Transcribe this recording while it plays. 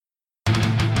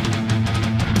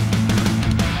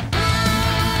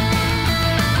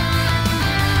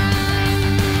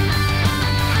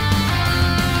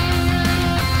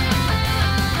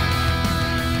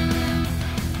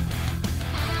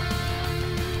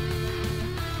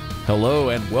Hello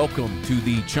and welcome to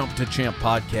the Chump to Champ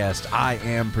podcast. I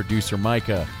am producer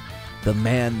Micah, the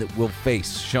man that will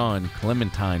face Sean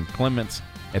Clementine Clements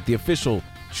at the official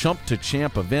Chump to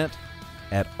Champ event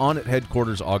at Onnit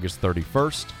headquarters August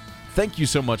 31st. Thank you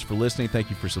so much for listening. Thank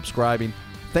you for subscribing.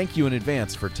 Thank you in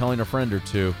advance for telling a friend or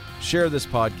two. Share this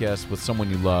podcast with someone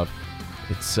you love.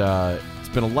 It's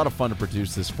been a lot of fun to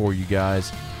produce this for you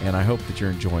guys, and I hope that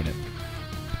you're enjoying it.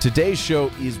 Today's show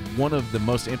is one of the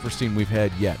most interesting we've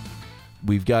had yet.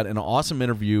 We've got an awesome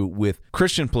interview with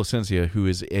Christian Placencia, who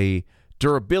is a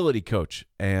durability coach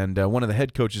and one of the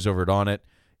head coaches over at Onnit.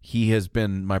 He has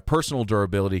been my personal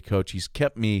durability coach. He's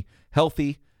kept me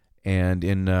healthy and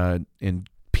in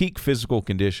peak physical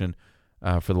condition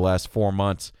for the last 4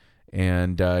 months.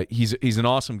 And he's an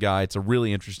awesome guy. It's a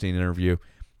really interesting interview.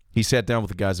 He sat down with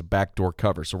the guys at Backdoor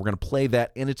Cover. So we're going to play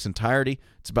that in its entirety.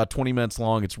 It's about 20 minutes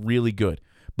long. It's really good.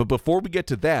 But before we get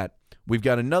to that, we've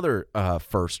got another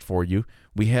first for you.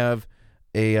 We have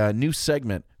a new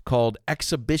segment called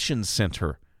Exhibition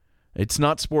Center. It's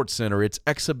not Sports Center. It's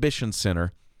Exhibition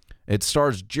Center. It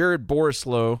stars Jared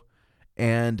Borislow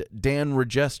and Dan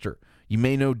Regester. You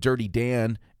may know Dirty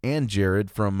Dan and Jared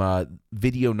from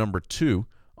video number 2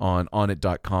 on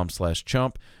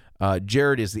onnit.com/chump.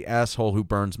 Jared is the asshole who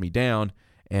burns me down,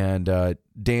 and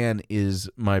Dan is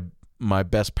my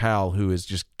best pal who is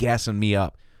just gassing me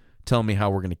up, telling me how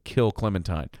we're going to kill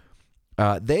Clementine.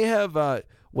 They have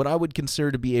what I would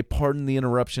consider to be a pardon the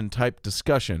interruption type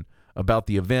discussion about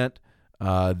the event,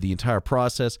 the entire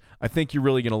process. I think you're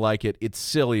really going to like it. It's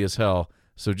silly as hell,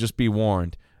 so just be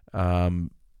warned.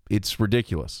 It's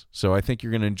ridiculous, so I think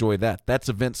you're going to enjoy that. That's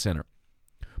Event Center.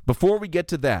 Before we get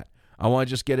to that, I want to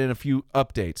just get in a few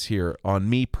updates here on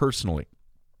me personally.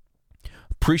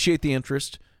 Appreciate the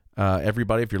interest.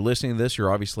 Everybody, if you're listening to this,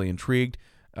 you're obviously intrigued.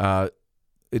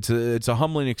 It's a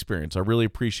humbling experience. I really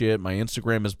appreciate it. My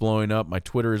Instagram is blowing up. My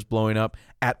Twitter is blowing up.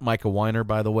 At Micah Weiner,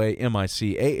 by the way,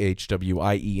 MICAHWIENER.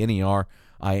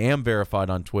 I am verified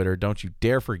on Twitter. Don't you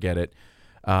dare forget it.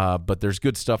 But there's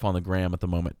good stuff on the gram at the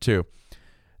moment, too.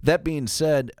 That being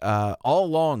said, all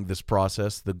along this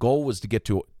process, the goal was to get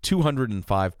to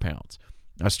 205 pounds.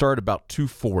 I started about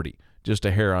 240, just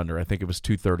a hair under. I think it was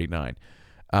 239.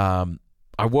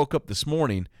 I woke up this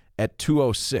morning at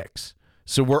 206.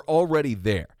 So we're already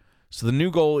there. So the new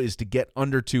goal is to get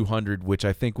under 200, which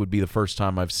I think would be the first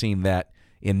time I've seen that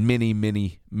in many,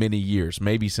 many, many years,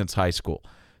 maybe since high school.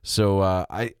 So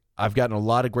I've gotten a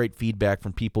lot of great feedback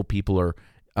from people. People are,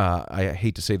 I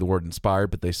hate to say the word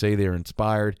inspired, but they say they're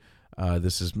inspired.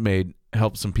 This has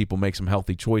helped some people make some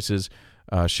healthy choices.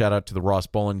 Shout out to the Ross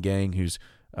Bolin gang, who's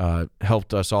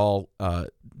helped us all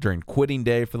during quitting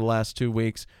day for the last 2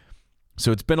 weeks.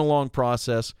 So it's been a long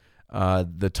process.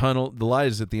 The light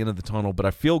is at the end of the tunnel, but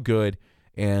I feel good,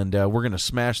 and we're going to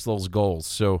smash those goals.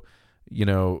 So,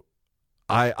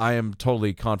 I am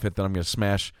totally confident that I'm going to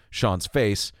smash Sean's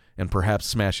face and perhaps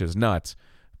smash his nuts,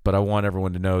 but I want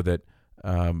everyone to know that,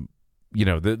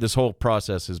 this whole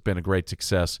process has been a great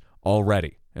success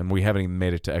already, and we haven't even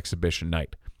made it to exhibition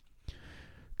night.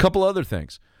 Couple other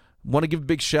things. Want to give a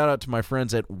big shout out to my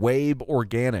friends at Wabe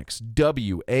Organics,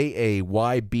 WAAYB.com.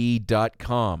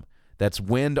 That's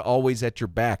wind always at your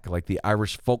back, like the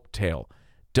Irish folk tale.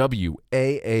 WAAYB.com.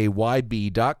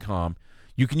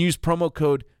 You can use promo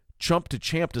code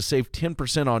CHUMP2CHAMP to save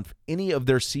 10% on any of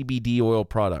their CBD oil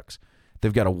products.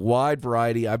 They've got a wide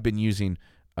variety. I've been using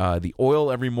the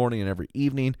oil every morning and every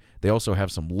evening. They also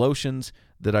have some lotions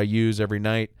that I use every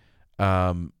night.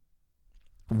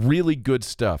 Really good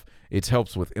stuff. It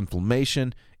helps with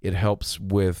inflammation. It helps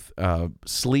with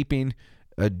sleeping,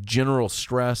 general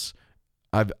stress.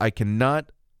 I cannot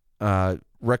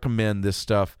recommend this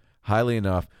stuff highly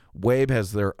enough. Wabe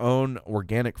has their own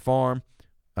organic farm.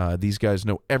 These guys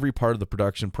know every part of the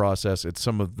production process. It's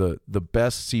some of the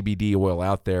best CBD oil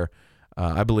out there.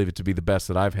 I believe it to be the best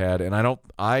that I've had, and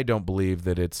I don't believe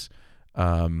that it's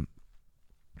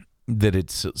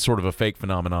sort of a fake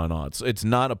phenomenon. It's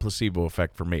not a placebo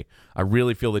effect for me. I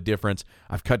really feel the difference.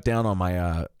 I've cut down on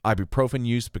my ibuprofen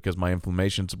use because my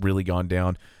inflammation's really gone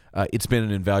down. It's been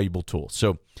an invaluable tool.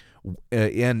 So,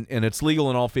 and it's legal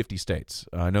in all 50 states.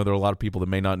 I know there are a lot of people that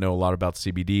may not know a lot about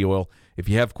CBD oil. If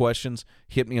you have questions,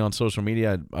 hit me on social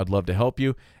media. I'd love to help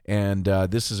you. And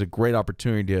this is a great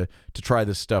opportunity to try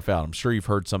this stuff out. I'm sure you've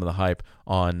heard some of the hype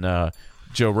on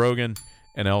Joe Rogan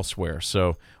and elsewhere.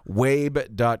 So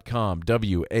Wabe.com,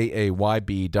 WAAYB.com.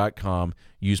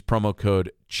 Use promo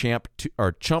code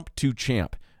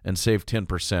CHUMP2CHAMP and save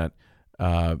 10%.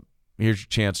 Here's your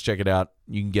chance. Check it out.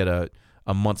 You can get a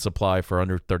month's supply for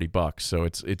under $30. So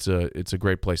it's a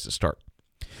great place to start.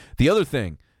 The other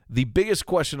thing The biggest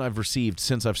question I've received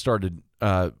since I've started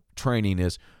training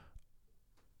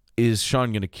is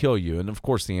Sean going to kill you? And, of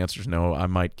course, the answer is no, I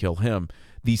might kill him.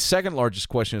 The second largest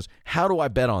question is, how do I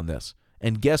bet on this?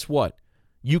 And guess what?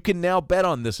 You can now bet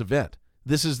on this event.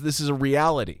 This is a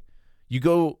reality. You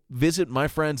go visit my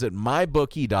friends at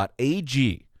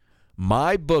mybookie.ag.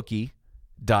 Mybookie.ag.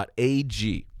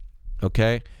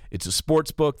 Okay? It's a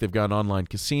sports book. They've got an online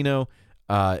casino.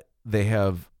 They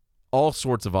have all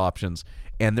sorts of options.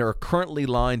 And there are currently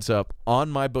lines up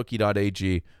on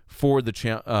mybookie.ag for the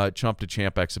Chump to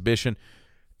Champ exhibition.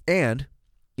 And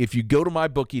if you go to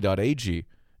mybookie.ag,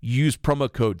 use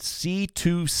promo code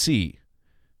C2C,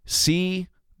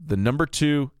 the number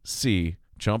 2C,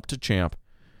 Chump to Champ,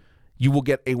 you will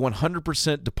get a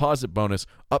 100% deposit bonus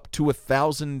up to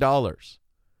 $1,000.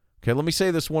 Okay, let me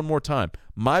say this one more time.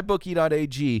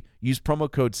 Mybookie.ag, use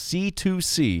promo code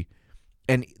C2C,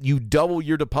 and you double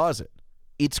your deposit.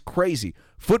 It's crazy.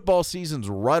 Football season's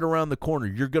right around the corner.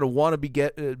 You're going to want to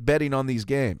be betting on these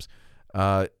games.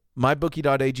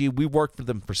 MyBookie.ag, we worked with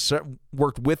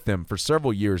them for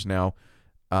several years now.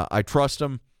 I trust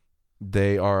them.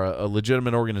 They are a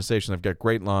legitimate organization. They've got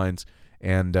great lines,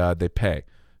 and they pay.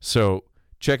 So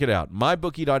check it out.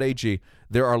 MyBookie.ag.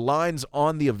 There are lines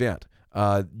on the event.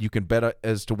 You can bet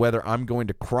as to whether I'm going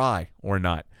to cry or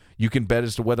not. You can bet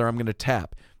as to whether I'm going to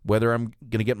tap, whether I'm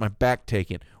going to get my back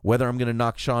taken, whether I'm going to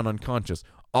knock Sean unconscious.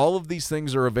 All of these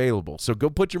things are available. So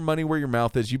go put your money where your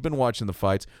mouth is. You've been watching the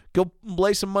fights. Go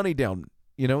lay some money down.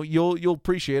 You know, you'll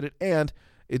appreciate it, and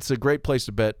it's a great place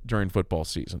to bet during football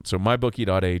season. So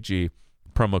mybookie.ag,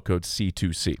 promo code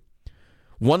C2C.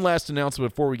 One last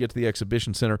announcement before we get to the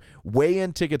exhibition center.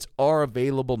 Weigh-in tickets are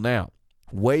available now.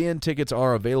 Weigh-in tickets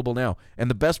are available now. And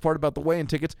the best part about the weigh-in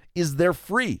tickets is they're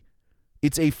free.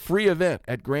 It's a free event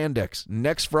at Grand X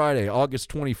next Friday, August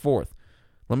 24th.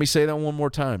 Let me say that one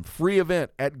more time. Free event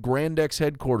at Grand X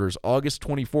headquarters, August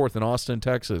 24th in Austin,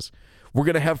 Texas. We're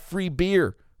going to have free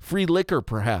beer, free liquor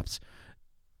perhaps.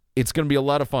 It's going to be a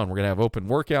lot of fun. We're going to have open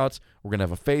workouts. We're going to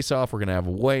have a face-off. We're going to have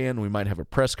a weigh-in. We might have a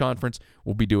press conference.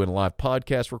 We'll be doing a live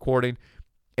podcast recording.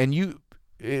 And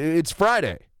it's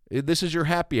Friday. This is your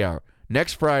happy hour.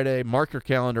 Next Friday, mark your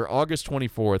calendar, August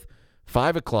 24th,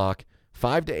 5 o'clock.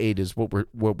 5 to 8 is what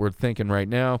we're thinking right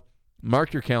now.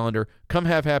 Mark your calendar. Come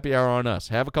have happy hour on us.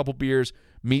 Have a couple beers.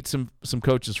 Meet some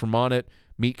coaches from On It.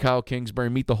 Meet Kyle Kingsbury.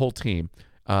 Meet the whole team.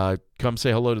 Come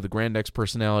say hello to the Grand X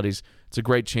personalities. It's a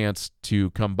great chance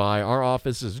to come by. Our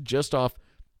office is just off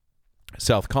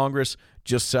South Congress,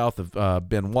 just south of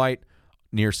Ben White,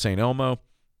 near St. Elmo.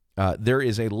 There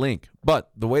is a link.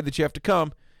 But the way that you have to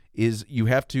come is you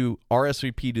have to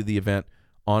RSVP to the event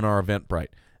on our Eventbrite.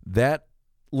 That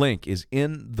link is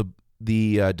in the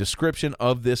description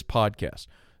of this podcast.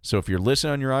 So if you're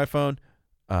listening on your iPhone,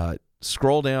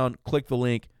 scroll down, click the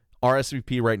link,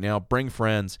 RSVP right now, bring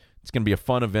friends. It's going to be a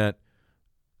fun event.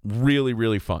 Really,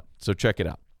 really fun. So check it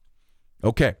out.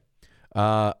 Okay.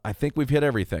 I think we've hit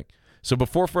everything. So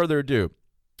before further ado,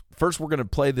 first we're going to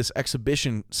play this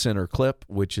exhibition center clip,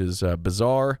 which is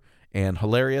bizarre and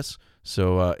hilarious.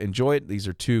 So enjoy it. These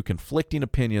are two conflicting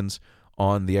opinions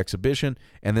on the exhibition,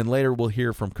 and then later we'll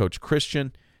hear from Coach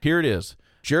Christian. Here it is,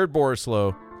 Jared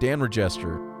Borislow, Dan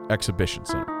Regester, Exhibition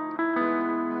Center.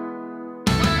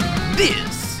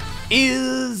 This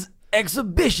is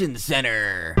Exhibition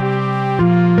Center.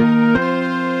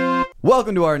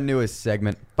 Welcome to our newest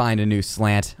segment, Find a New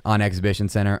Slant on Exhibition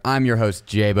Center. I'm your host,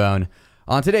 J-Bone.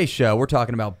 On today's show, we're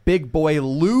talking about big boy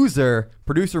loser,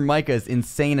 producer Micah's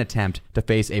insane attempt to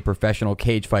face a professional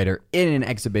cage fighter in an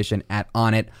exhibition at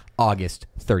On It, August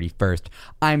 31st.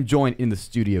 I'm joined in the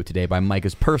studio today by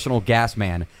Micah's personal gas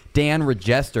man, Dan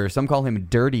Regester. Some call him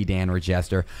Dirty Dan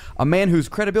Regester, a man whose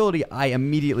credibility I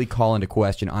immediately call into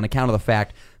question on account of the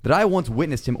fact that I once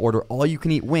witnessed him order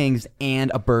all-you-can-eat wings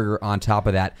and a burger on top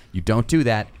of that. You don't do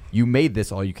that. You made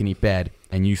this all-you-can-eat bed,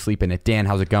 and you sleep in it. Dan,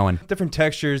 how's it going? Different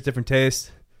textures, different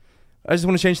tastes. I just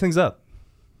want to change things up.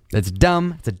 That's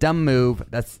dumb. It's a dumb move.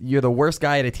 You're the worst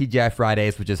guy at a TGI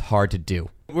Fridays, which is hard to do.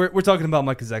 We're talking about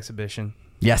Micah's exhibition.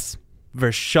 Yes.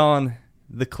 Versus Sean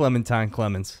the Clementine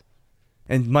Clemens.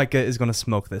 And Micah is going to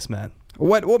smoke this, man.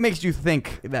 What makes you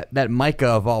think that Micah,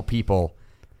 of all people,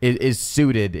 is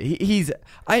suited?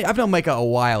 I've known Micah a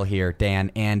while here,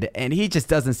 Dan, and he just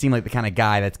doesn't seem like the kind of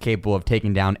guy that's capable of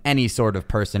taking down any sort of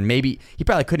person. Maybe he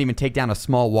probably couldn't even take down a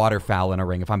small waterfowl in a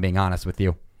ring, if I'm being honest with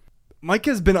you.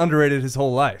 Micah's been underrated his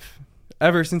whole life,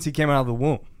 ever since he came out of the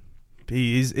womb.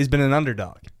 He's been an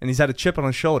underdog, and he's had a chip on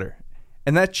his shoulder.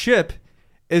 And that chip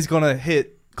is going to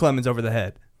hit Clemens over the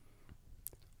head.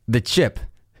 The chip,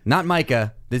 not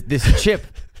Micah. This chip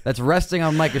that's resting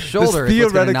on Micah's shoulder This is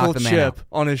what's going to knock theoretical the man out. chip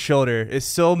on his shoulder is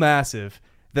so massive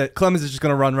that Clemens is just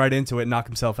going to run right into it and knock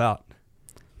himself out.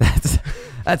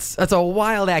 That's a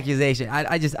wild accusation.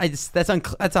 I just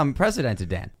that's unprecedented,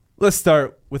 Dan. Let's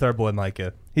start with our boy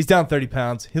Micah. He's down 30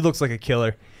 pounds. He looks like a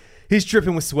killer. He's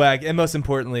dripping with swag, and most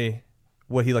importantly,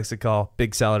 what he likes to call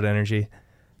big salad energy.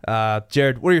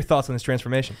 Jared, what are your thoughts on this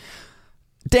transformation?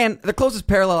 Dan, the closest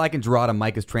parallel I can draw to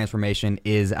Micah's transformation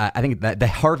is, I think, the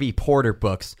Harvey Porter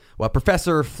books. Well,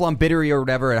 Professor Flumbittery or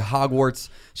whatever at Hogwarts,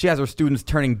 she has her students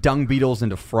turning dung beetles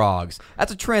into frogs.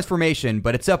 That's a transformation,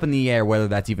 but it's up in the air whether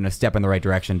that's even a step in the right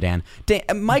direction, Dan.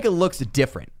 Micah looks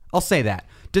different. I'll say that.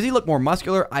 Does he look more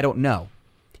muscular? I don't know.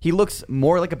 He looks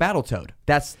more like a Battletoad.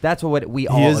 That's what we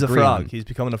all agree on. He is a frog. He's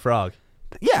becoming a frog.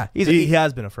 Yeah, he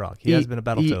has been a frog. He has been a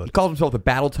Battletoad. He calls himself the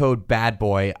Battletoad bad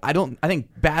boy. I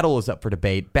think battle is up for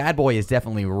debate. Bad boy is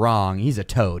definitely wrong. He's a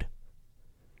toad.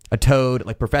 A toad,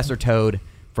 like Professor Toad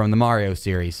from the Mario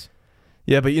series.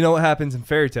 Yeah, but you know what happens in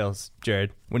fairy tales,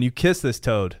 Jared? When you kiss this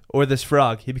toad or this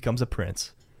frog, he becomes a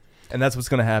prince. And that's what's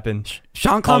going to happen.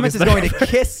 Sean Clemens is going to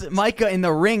kiss Micah in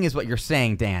the ring is what you're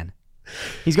saying, Dan.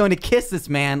 He's going to kiss this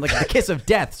man like the kiss of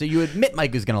death, so you admit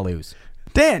Micah's going to lose.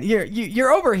 Dan,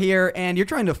 you're over here and you're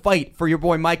trying to fight for your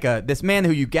boy Micah, this man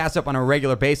who you gas up on a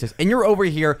regular basis, and you're over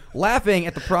here laughing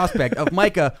at the prospect of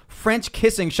Micah French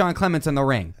kissing Sean Clemens in the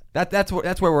ring. That's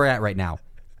where we're at right now.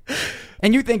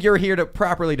 And you think you're here to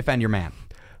properly defend your man.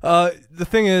 The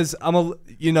thing is,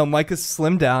 Micah's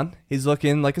slimmed down. He's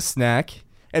looking like a snack.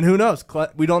 And who knows?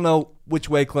 We don't know which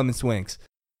way Clemens swings.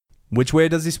 Which way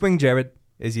does he swing, Jared?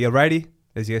 Is he a righty?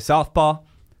 Is he a southpaw?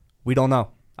 We don't know.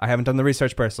 I haven't done the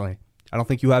research personally. I don't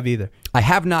think you have either. I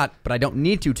have not, but I don't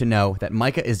need to know that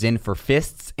Micah is in for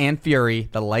fists and fury,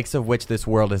 the likes of which this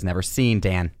world has never seen,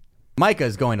 Dan. Micah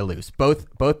is going to lose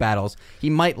both battles. He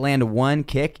might land one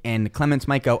kick, and Clemens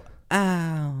might go,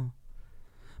 ow.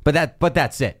 But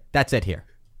that's it. That's it here.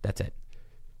 That's it.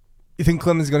 You think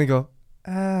Clemens is going to go,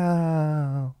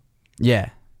 ow? Yeah.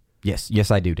 Yes,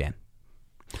 I do, Dan.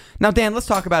 Now, Dan, let's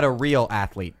talk about a real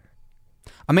athlete.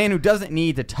 A man who doesn't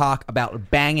need to talk about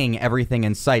banging everything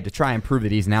in sight to try and prove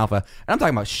that he's an alpha. And I'm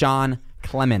talking about Sean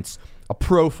Clemens, a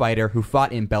pro fighter who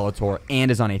fought in Bellator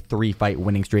and is on a 3-fight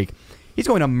winning streak. He's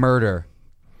going to murder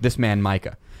this man,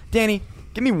 Micah. Danny,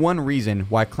 give me one reason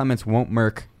why Clemens won't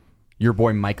murk your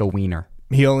boy Micah Wiener.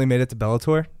 He only made it to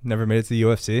Bellator, never made it to the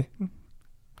UFC.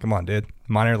 Come on, dude.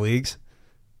 Minor leagues.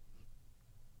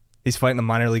 He's fighting a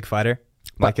minor league fighter,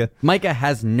 Micah. But Micah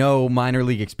has no minor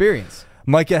league experience.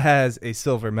 Micah has a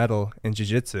silver medal in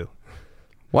jiu-jitsu.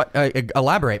 What?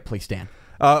 Elaborate, please, Dan.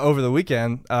 Over the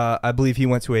weekend, I believe he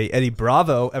went to a Eddie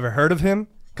Bravo, ever heard of him,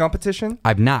 competition.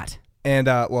 I've not. And,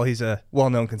 he's a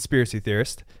well-known conspiracy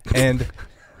theorist and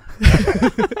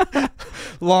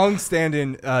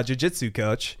long-standing jiu-jitsu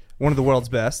coach, one of the world's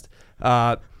best.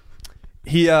 Micah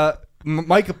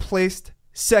placed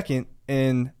second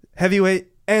in heavyweight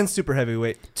and super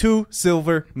heavyweight, 2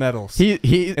 silver medals in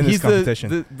this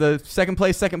competition. The second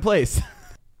place.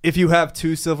 If you have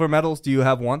 2 silver medals, do you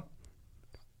have 1?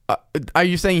 Are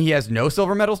you saying he has no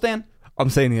silver medals, Dan? I'm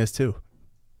saying he has 2.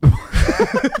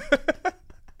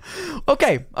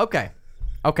 Okay.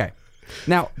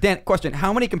 Now, Dan, question.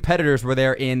 How many competitors were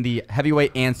there in the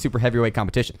heavyweight and super heavyweight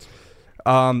competitions?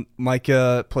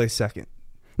 Micah placed second.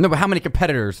 No, but how many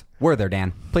competitors were there,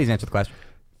 Dan? Please answer the question.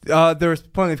 There was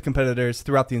plenty of competitors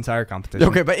throughout the entire competition.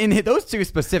 Okay, but in those 2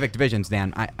 specific divisions,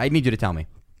 Dan, I need you to tell me.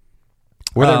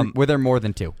 Were there more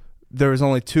than 2? There was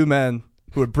only 2 men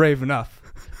who were brave enough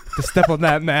to step on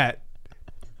that mat.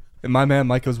 And my man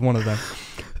Micah was one of them.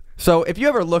 So if you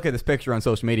ever look at this picture on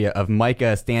social media of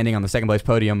Micah standing on the second place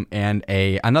podium and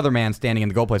another man standing in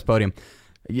the gold place podium,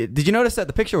 did you notice that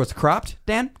the picture was cropped,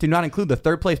 Dan? To not include the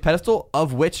third place pedestal,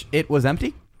 of which it was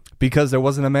empty? Because there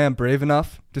wasn't a man brave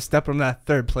enough to step on that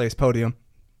third place podium.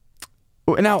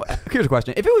 Now, here's a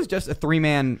question. If it was just a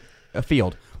 3-man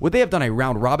field, would they have done a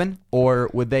round robin,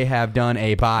 or would they have done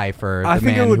a bye for the man who was the biggest?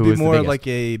 I think it would be more like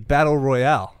a battle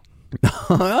royale.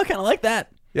 I kind of like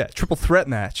that. Yeah, triple threat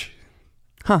match.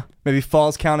 Huh. Maybe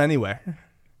falls count anywhere.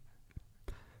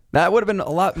 That would have been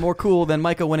a lot more cool than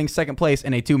Micah winning second place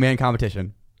in a 2-man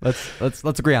competition. Let's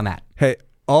agree on that. Hey,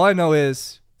 all I know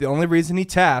is the only reason he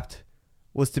tapped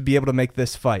was to be able to make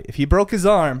this fight. If he broke his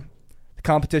arm, the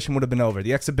competition would have been over.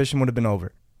 The exhibition would have been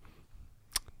over.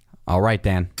 All right,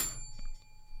 Dan.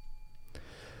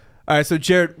 All right, so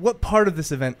Jared, what part of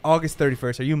this event, August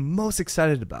 31st, are you most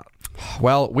excited about?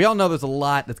 Well, we all know there's a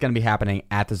lot that's going to be happening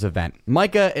at this event.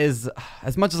 Micah is,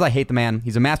 as much as I hate the man,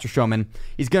 he's a master showman.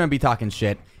 He's going to be talking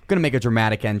shit. Going to make a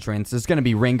dramatic entrance. There's going to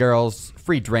be ring girls,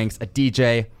 free drinks, a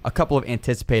DJ, a couple of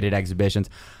anticipated exhibitions.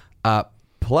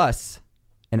 plus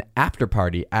an after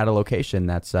party at a location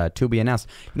that's to be announced.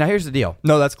 Now, here's the deal.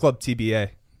 No, that's Club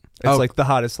TBA. It's like the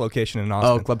hottest location in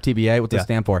Austin. Oh, Club TBA. What does it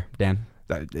stand for, Dan?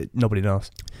 Nobody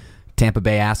knows. Tampa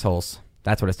Bay Assholes.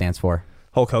 That's what it stands for.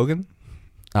 Hulk Hogan?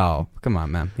 Oh, come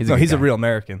on, man. He's a a real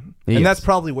American. He and is. that's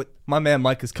probably what my man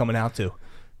Mike is coming out to.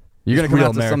 You're going to come real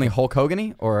out to American. something Hulk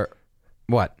Hogan-y or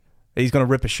what? He's going to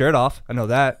rip his shirt off. I know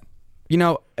that. You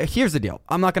know, here's the deal.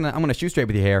 I'm going to shoot straight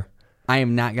with you here. I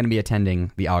am not going to be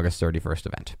attending the August 31st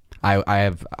event. I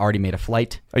have already made a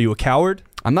flight. Are you a coward?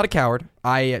 I'm not a coward.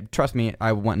 Trust me,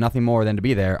 I want nothing more than to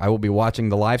be there. I will be watching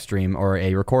the live stream or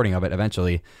a recording of it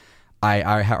eventually. I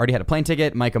already had a plane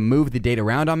ticket. Micah moved the date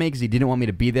around on me because he didn't want me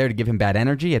to be there to give him bad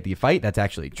energy at the fight. That's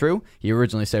actually true. He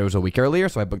originally said it was a week earlier,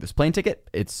 so I booked this plane ticket.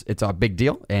 It's a big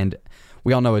deal, and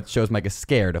we all know it shows Micah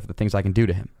scared of the things I can do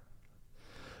to him.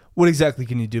 What exactly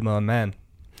can you do, my man?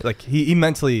 Like, he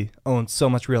mentally owns so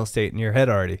much real estate in your head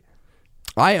already.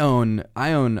 I own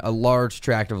a large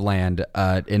tract of land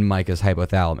in Micah's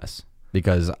hypothalamus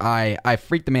because I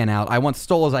freaked the man out. I once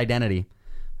stole his identity.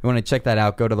 If you want to check that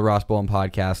out, go to the Ross Bolin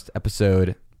podcast,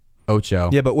 episode 8.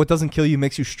 Yeah, but what doesn't kill you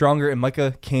makes you stronger, and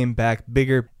Micah came back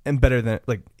bigger and better than,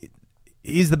 like,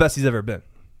 he's the best he's ever been.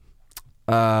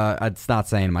 It's not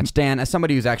saying much. Dan, as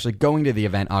somebody who's actually going to the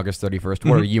event August 31st,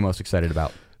 what are you most excited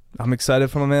about? I'm excited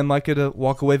for my man Micah to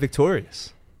walk away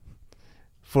victorious.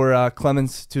 For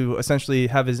Clemens to essentially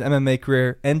have his MMA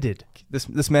career ended.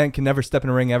 This man can never step in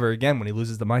a ring ever again when he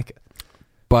loses to Micah.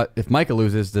 But if Micah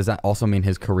loses, does that also mean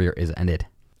his career is ended?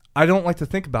 I don't like to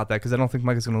think about that because I don't think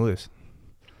Micah's going to lose.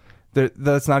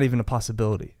 That's not even a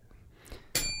possibility.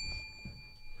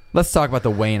 Let's talk about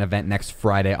the weigh-in event next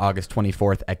Friday, August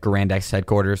 24th at Grand X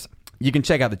headquarters. You can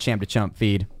check out the Champ to Chump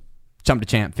feed. Chump to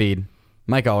Champ feed.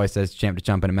 Mike always says Champ to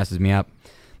Chump and it messes me up.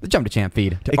 The Chump to Champ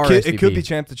feed. To it could be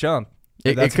Champ to Chump.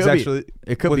 It could actually be.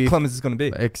 It could what be. Clemens is going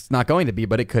to be. It's not going to be,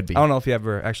 but it could be. I don't know if he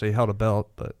ever actually held a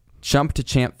belt, but Chump to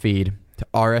Champ feed to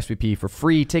RSVP for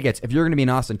free tickets. If you're going to be in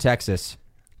Austin, Texas,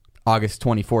 August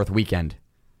 24th weekend,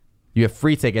 you have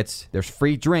free tickets. There's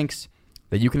free drinks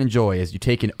that you can enjoy as you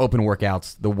take in open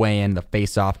workouts, the weigh-in, the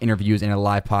face-off, interviews, and a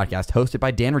live podcast hosted by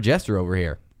Dan Regester over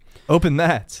here. open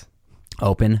mats.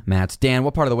 Open mats. Dan,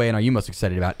 what part of the weigh-in are you most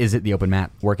excited about? Is it the open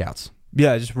mat workouts?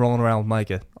 Yeah, just rolling around with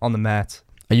Micah on the mats.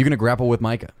 Are you going to grapple with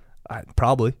Micah?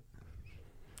 Probably.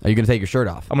 Are you going to take your shirt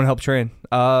off? I'm going to help train.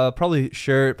 Probably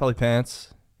shirt, probably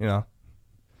pants, you know.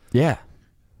 Yeah.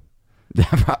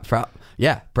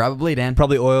 Yeah, probably, Dan.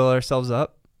 Probably oil ourselves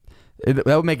up. That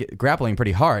would make it grappling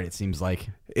pretty hard, it seems like.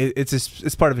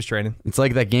 It's part of his training. It's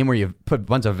like that game where you put a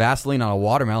bunch of Vaseline on a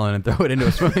watermelon and throw it into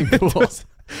a swimming pool.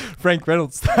 Frank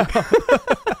Reynolds style.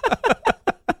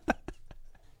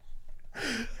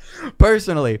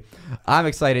 Personally, I'm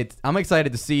excited. I'm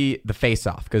excited to see the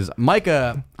face-off because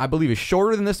Micah, I believe, is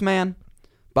shorter than this man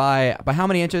by how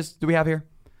many inches do we have here?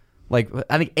 Like,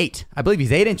 I think 8. I believe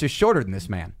he's 8 inches shorter than this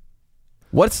man.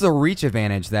 What's the reach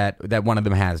advantage that one of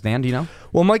them has, Dan? Do you know?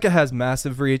 Well, Micah has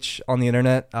massive reach on the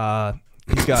internet.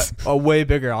 He's got a way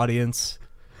bigger audience.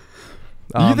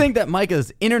 You think that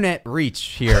Micah's internet reach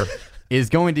here is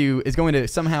going to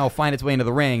somehow find its way into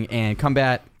the ring and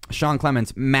combat Sean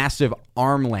Clemens' massive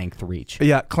arm length reach?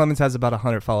 Yeah, Clemens has about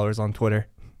 100 followers on Twitter.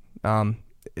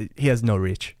 He has no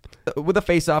reach. With a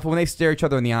face-off, when they stare each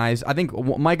other in the eyes, I think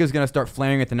Micah's going to start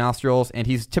flaring at the nostrils, and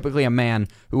he's typically a man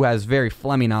who has very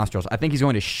phlegmy nostrils. I think he's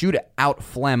going to shoot out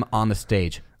phlegm on the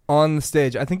stage. On the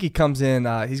stage, I think he comes in,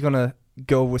 he's going to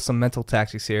go with some mental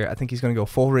tactics here. I think he's going to go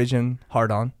full region,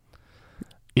 hard on.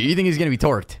 You think he's going to be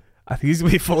torqued? I think he's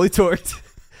going to be fully torqued.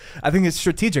 I think it's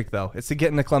strategic, though. It's to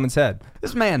get into Clemens' head.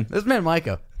 This man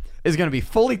Micah, is going to be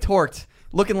fully torqued,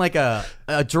 looking like a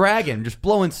dragon, just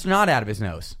blowing snot out of his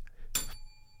nose.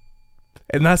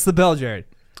 And that's the bell, Jared.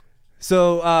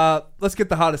 So let's get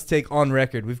the hottest take on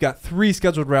record. We've got 3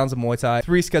 scheduled rounds of Muay Thai,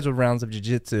 3 scheduled rounds of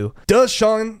Jiu-Jitsu. Does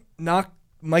Sean knock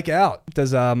Micah out?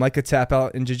 Does Micah tap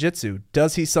out in Jiu-Jitsu?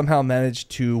 Does he somehow manage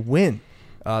to win?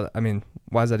 I mean,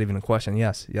 why is that even a question?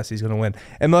 Yes, he's going to win.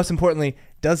 And most importantly,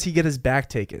 does he get his back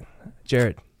taken?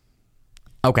 Jared.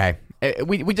 Okay.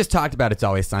 We just talked about It's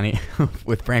Always Sunny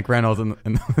with Frank Reynolds and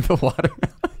the water.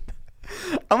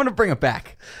 I'm going to bring it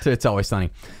back to It's Always Sunny.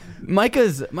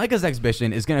 Micah's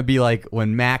exhibition is going to be like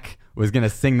when Mac was going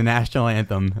to sing the national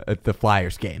anthem at the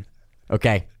Flyers game.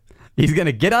 Okay? He's going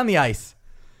to get on the ice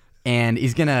and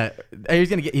he's going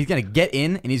to get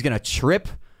in and he's going to trip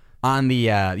on the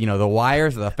the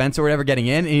wires or the fence or whatever getting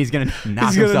in, and he's going to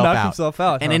knock himself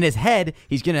out. And in his head,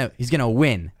 he's going to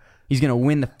win. He's going to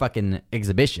win the fucking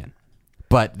exhibition.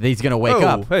 But he's going to wake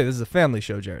up. Hey, this is a family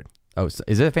show, Jared. Oh, so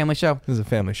is it a family show? This is a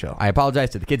family show. I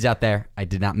apologize to the kids out there. I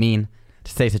did not mean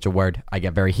to say such a word. I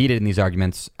get very heated in these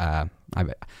arguments. I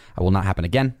will not happen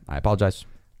again. I apologize.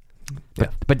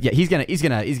 But yeah, he's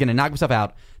gonna knock himself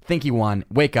out. Think he won.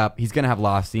 Wake up. He's gonna have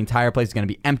lost. The entire place is gonna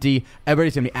be empty.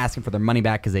 Everybody's gonna be asking for their money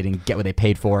back because they didn't get what they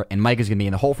paid for. And Micah's gonna be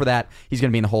in the hole for that. He's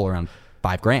gonna be in the hole around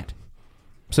 $5,000.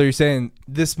 So you're saying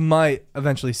this might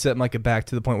eventually set Micah back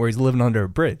to the point where he's living under a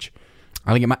bridge?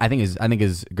 I think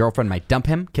his girlfriend might dump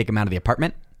him, kick him out of the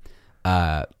apartment.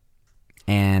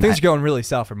 And things are going really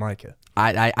south for Micah.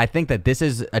 I think that this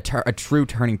is a true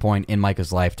turning point in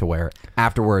Micah's life to where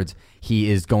afterwards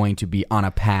he is going to be on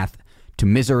a path to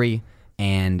misery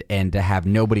and to have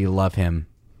nobody love him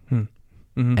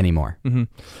anymore. Mm-hmm.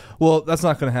 Well, that's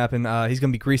not going to happen. He's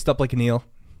going to be greased up like an eel.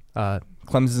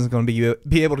 Clemens isn't going to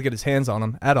be able to get his hands on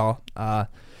him at all.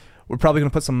 We're probably going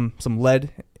to put some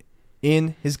lead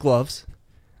in his gloves.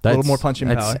 A little more punching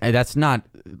power. That's not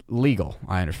legal.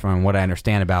 From what I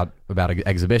understand about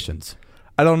exhibitions.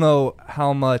 I don't know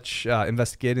how much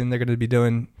investigating they're going to be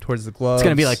doing towards the gloves. It's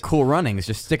going to be like Cool Runnings,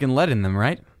 just sticking lead in them,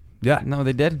 right? Yeah. No,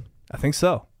 they did? I think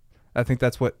so. I think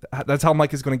that's how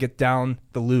Mike is going to get down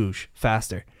the luge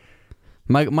faster.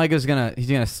 Micah's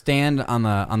gonna stand on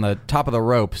the top of the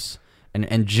ropes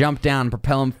and jump down and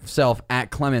propel himself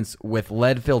at Clements with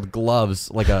lead-filled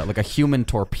gloves like a human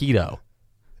torpedo,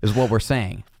 is what we're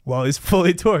saying. Well, he's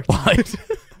fully torqued.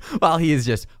 While he is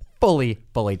just fully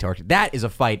torqued. That is a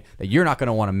fight that you're not going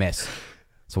to want to miss.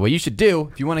 So what you should do,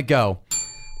 if you want to go,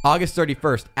 August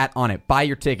 31st at Onnit. Buy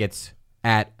your tickets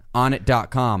at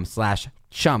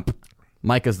onnit.com/chump.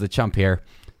 Micah's the chump here.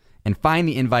 And find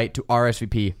the invite to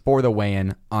RSVP for the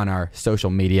weigh-in on our social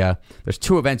media. There's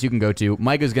 2 events you can go to.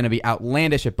 Micah's going to be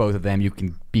outlandish at both of them. You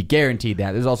can be guaranteed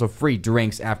that. There's also free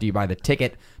drinks after you buy the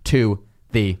ticket to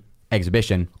the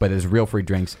exhibition, but there's real free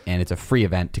drinks, and it's a free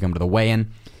event to come to the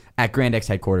weigh-in at Grand X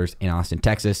headquarters in Austin,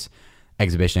 Texas.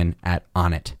 Exhibition at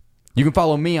Onnit. You can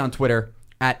follow me on Twitter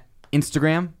at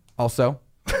Instagram also.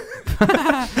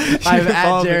 I'm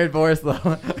at Jared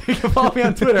Borislow. You can follow me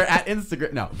on Twitter at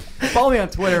Instagram. No, follow me on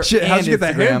Twitter. Shit, how'd you get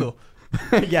that handle?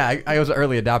 Yeah, I was an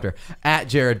early adopter. At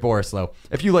Jared Borislow.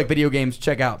 If you like video games,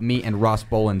 check out me and Ross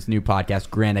Boland's new podcast,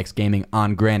 Grand X Gaming,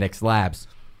 on Grand X Labs.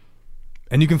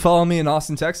 And you can follow me in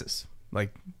Austin, Texas.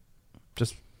 Like,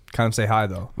 just kind of say hi,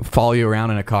 though. Follow you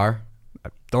around in a car.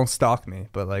 Don't stalk me,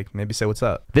 but like maybe say what's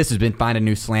up. This has been Find a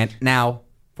New Slant. Now,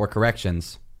 for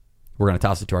corrections, we're going to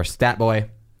toss it to our stat boy,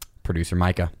 producer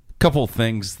Micah. Couple of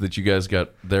things that you guys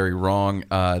got very wrong.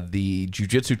 The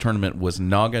jiu-jitsu tournament was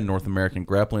NAGA, North American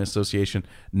Grappling Association,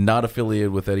 not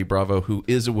affiliated with Eddie Bravo, who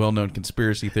is a well-known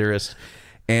conspiracy theorist.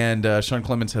 And Sean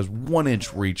Clements has 1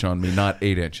 inch reach on me, not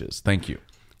 8 inches. Thank you.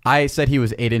 I said he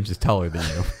was 8 inches taller than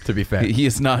you, to be fair. He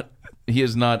is not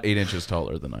 8 inches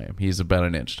taller than I am. He's about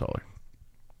an inch taller.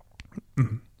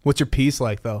 What's your piece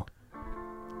like, though?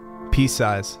 Piece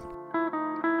size.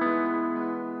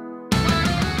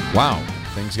 Wow.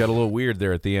 Things got a little weird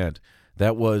there at the end.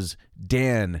 That was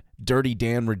Dirty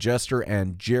Dan Regester,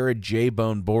 and Jared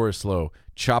J-Bone Borislow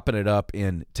chopping it up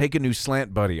in Take a New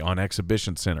Slant, Buddy on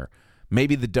Exhibition Center.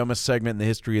 Maybe the dumbest segment in the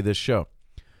history of this show.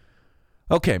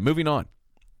 Okay, moving on.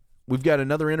 We've got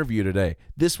another interview today.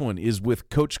 This one is with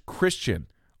Coach Christian,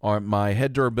 my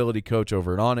head durability coach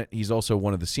over at Onnit. He's also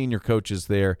one of the senior coaches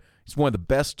there. He's one of the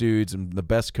best dudes and the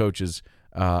best coaches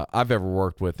I've ever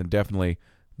worked with, and definitely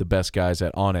the best guys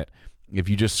at Onnit. If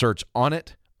you just search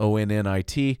Onnit,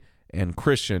 ONNIT, and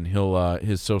Christian,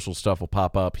 his social stuff will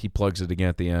pop up. He plugs it again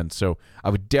at the end. So I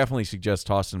would definitely suggest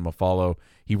tossing him a follow.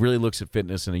 He really looks at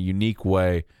fitness in a unique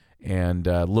way and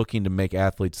looking to make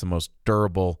athletes the most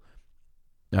durable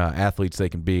athletes they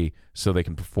can be so they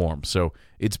can perform. So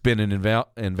it's been an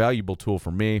invaluable tool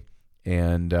for me,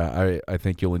 and I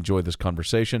think you'll enjoy this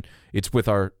conversation. It's with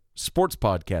our sports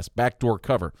podcast, Backdoor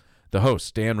Cover. The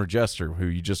host, Dan Regester, who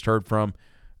you just heard from,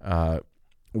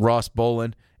 Ross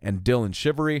Boland, and Dylan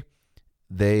Shivery.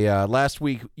 They last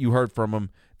week you heard from them.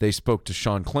 They spoke to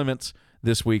Sean Clements.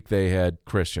 This week they had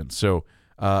Christian. So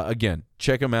again,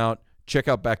 check them out. Check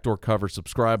out Backdoor Cover.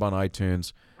 Subscribe on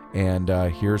iTunes. And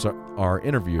here's our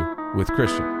interview with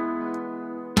Christian.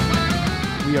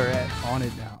 We are at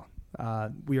Onnit now.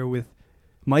 We are with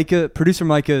Micah, producer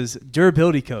Micah's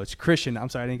durability coach, Christian. I'm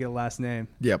sorry, I didn't get a last name.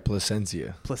 Yeah,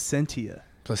 Placencia. Placentia.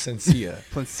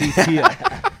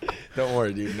 Don't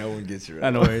worry, dude. No one gets it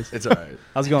right. No worries. It's all right.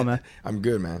 How's it going, man? I'm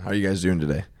good, man. How are you guys doing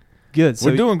today? Good.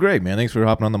 So We're doing great, man. Thanks for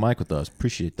hopping on the mic with us.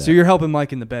 Appreciate that. So you're helping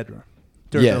Mike in the bedroom.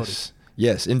 Durability.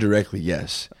 Yes. Indirectly,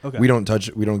 yes. Okay. We don't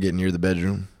get near the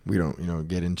bedroom. We don't,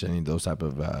 get into any of those type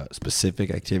of specific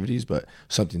activities, but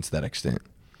something to that extent.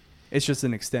 It's just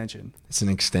an extension. It's an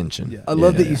extension. Yeah. I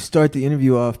love that you start the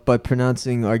interview off by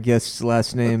pronouncing our guest's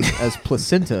last name as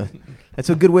placenta. That's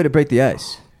a good way to break the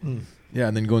ice. Yeah,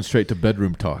 and then going straight to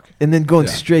bedroom talk. And then going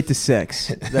straight to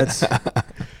sex.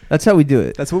 That's how we do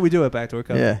it. That's what we do at Backdoor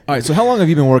Cover. Yeah. All right, so how long have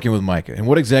you been working with Micah, and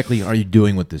what exactly are you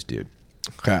doing with this dude?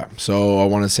 Okay, so I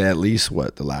want to say at least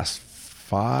the last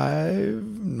 5?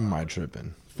 Am I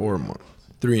tripping? 4 months,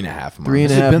 3.5 months. 3.5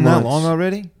 Has it been that months. long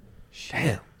already?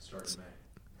 Damn. It's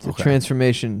a Okay.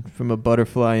 transformation from a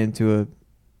butterfly into a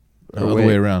Or other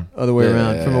way around. Other way Yeah,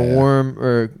 around. yeah, From a yeah. worm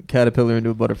or a caterpillar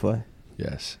into a butterfly.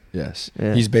 Yes.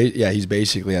 Yeah. He's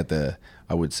basically at the,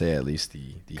 I would say at least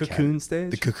the Cocoon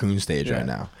stage? The cocoon stage Yeah. right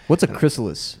now. What's a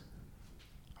chrysalis?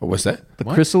 Oh, what's that? The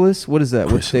What? chrysalis? What is that?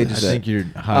 What Chrysalis. stage I is that? think you're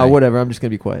high. Whatever. I'm just gonna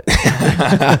be quiet.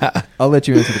 I'll let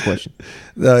you answer the question.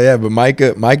 No, yeah, but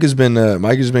Micah's been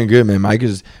good, man.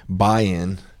 Micah's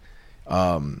buy-in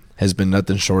has been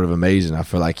nothing short of amazing. I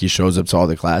feel like he shows up to all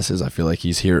the classes. I feel like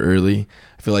he's here early.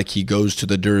 I feel like he goes to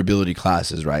the durability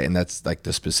classes, right? And that's like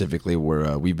the specifically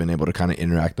where we've been able to kind of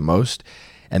interact the most.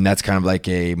 And that's kind of like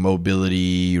a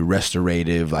mobility,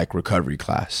 restorative, like recovery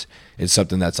class. It's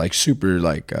something that's like super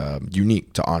like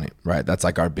unique to On It, right? That's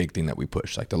like our big thing that we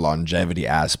push, like the longevity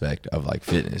aspect of like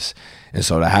fitness. And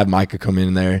so to have Micah come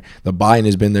in there, the buy-in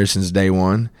has been there since day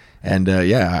one. And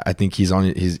yeah, I think he's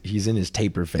in his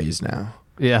taper phase now.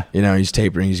 Yeah. You know, he's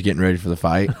tapering. He's getting ready for the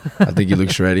fight. I think he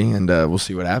looks ready, and we'll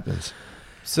see what happens.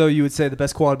 So you would say the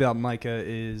best quality about Micah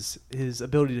is his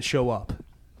ability to show up.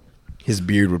 His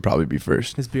beard would probably be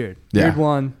first. His beard. Yeah. Beard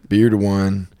one, Beard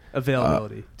one.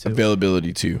 availability two.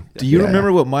 Availability two. Do you Yeah.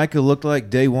 remember what Micah looked like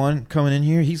day one coming in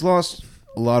here? He's lost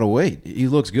a lot of weight. He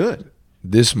looks good.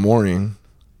 This morning,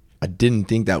 I didn't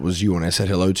think that was you when I said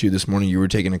hello to you this morning. You were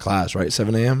taking a class, right?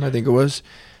 7 a.m., I think it was.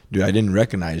 Dude, I didn't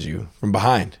recognize you from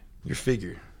behind. Your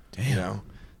figure. Damn. You know?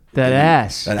 That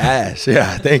ass. That ass.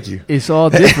 Yeah, thank you. It's all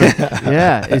different.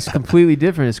 Yeah, it's completely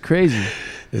different. It's crazy.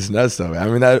 It's nuts, though. I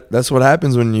mean, that's what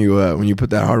happens when you put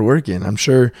that hard work in. I'm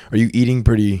sure. Are you eating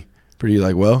pretty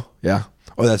like well? Yeah.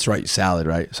 Oh, that's right. Salad,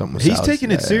 right? Something with He's salads. taking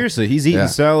it Yeah, seriously. He's eating Yeah.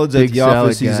 salads at Big the salad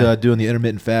office. He's guy. doing the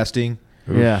intermittent fasting.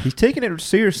 Yeah. He's taking it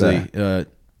seriously.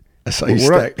 I saw you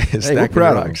We're stacking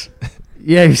proud of rocks.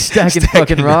 Yeah, he's stacking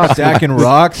fucking rocks. Stacking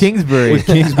rocks Kingsbury. with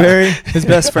Kingsbury. His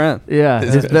best friend. Yeah,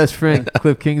 his best friend,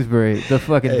 Cliff Kingsbury. The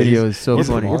fucking Hey, video is so he's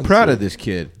funny. the We're proud of this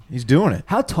kid. He's doing it.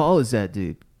 How tall is that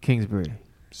dude, Kingsbury?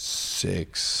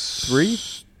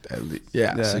 6'3"?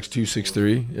 Yeah, Yeah. 6'2",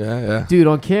 6'3". Yeah. Dude,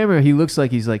 on camera, he looks like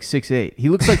he's like 6'8". He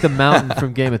looks like the mountain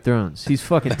from Game of Thrones. He's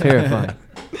fucking terrifying.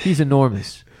 He's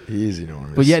enormous. He is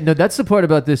enormous. But yeah, no, that's the part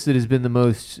about this that has been the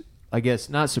most, I guess,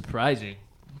 not surprising,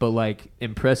 but like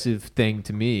impressive thing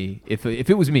to me. If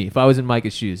it was me, if I was in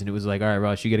Micah's shoes and it was like, all right,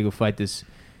 Ross, you got to go fight this,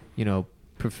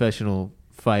 professional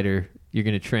fighter. You're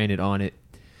gonna train it on it.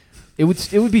 It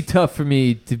would be tough for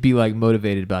me to be like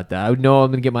motivated about that. I would know I'm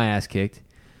gonna get my ass kicked.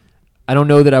 I don't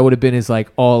know that I would have been as like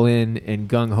all in and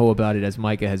gung ho about it as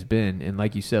Micah has been. And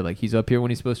like you said, like he's up here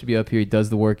when he's supposed to be up here. He does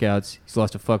the workouts. He's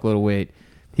lost a fuckload of weight.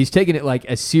 He's taking it like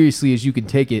as seriously as you can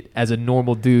take it as a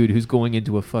normal dude who's going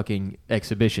into a fucking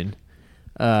exhibition.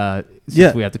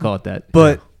 Since we have to call it that.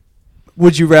 But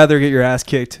would you rather get your ass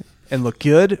kicked and look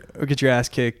good or get your ass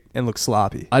kicked and look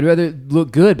sloppy? I'd rather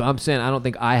look good, but I'm saying I don't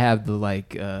think I have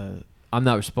the I'm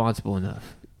not responsible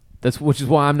enough. Which is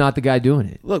why I'm not the guy doing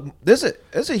it. Look, that's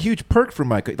a huge perk for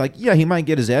Micah. Like, yeah, he might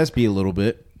get his ass beat a little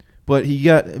bit, but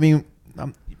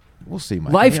we'll see,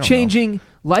 Micah. Life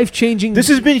changing. This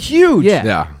has been huge. Yeah.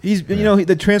 Yeah. He's been,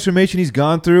 the transformation he's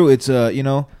gone through. It's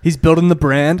He's building the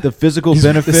brand, the physical the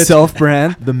benefits,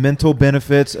 self-brand. the mental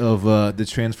benefits of the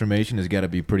transformation has got to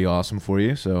be pretty awesome for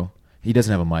you. So he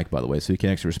doesn't have a mic, by the way, so he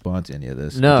can't actually respond to any of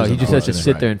this. No, which is he just has to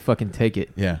unfortunate. sit there and fucking take it.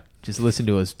 Yeah. Just listen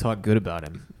to us talk good about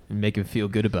him and make him feel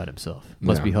good about himself.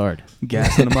 Must Yeah. be hard.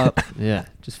 Gassing him up. Yeah,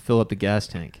 just fill up the gas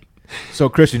tank. So,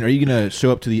 Christian, are you going to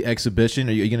show up to the exhibition?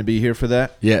 Are you going to be here for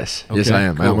that? Yes. Yes, Okay, I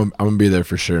am. cool. I'm going to be there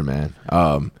for sure, man.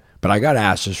 But I got to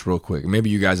ask just real quick.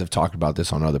 Maybe you guys have talked about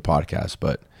this on other podcasts,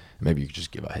 but maybe you could just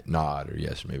give a nod or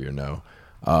yes, maybe or no.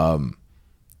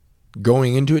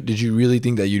 Going into it, did you really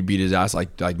think that you'd beat his ass?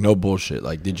 Like no bullshit.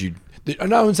 Like, I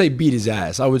wouldn't say beat his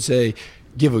ass. I would say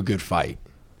give a good fight.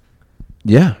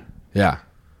 Yeah, Yeah.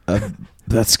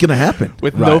 that's gonna happen.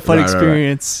 With Right, no fight right, right, right.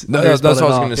 experience. No, There's that's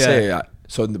what I was nothing going to off. say.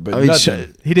 So, but I mean,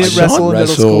 nothing. He didn't Sean wrestle in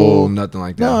middle school. Nothing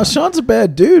like that. No, Sean's a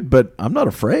bad dude, but I'm not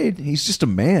afraid. He's just a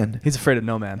man, He's afraid of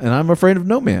no man. and I'm afraid of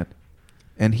no man.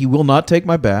 And he will not take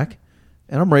my back,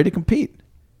 and I'm ready to compete.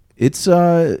 It's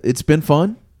been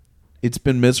fun. It's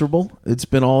been miserable. It's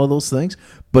been all of those things,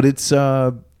 but it's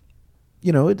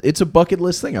it's a bucket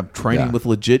list thing. I'm training Yeah. with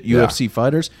legit Yeah. UFC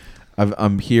fighters.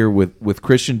 I'm here with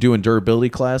Christian doing durability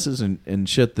classes and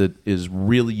shit that is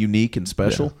really unique and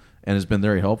special and has been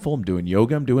very helpful. I'm doing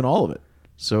yoga. I'm doing all of it.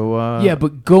 So Yeah,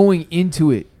 but going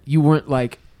into it, you weren't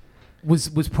like, was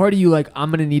part of you like, I'm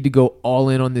gonna need to go all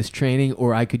in on this training,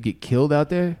 or I could get killed out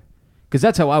there? Because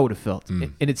that's how I would have felt,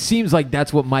 and it seems like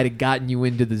that's what might have gotten you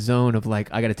into the zone of like,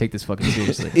 I got to take this fucking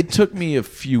seriously. it took me a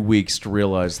few weeks to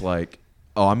realize like,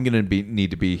 oh, I'm gonna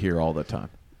need to be here all the time.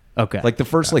 Okay, Like the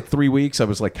first like 3 weeks, I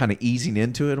was like kind of easing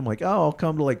into it. I'm like, oh, I'll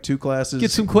come to like 2 classes,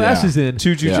 get some classes in,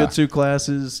 2 jiu-jitsu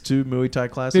classes, 2 Muay Thai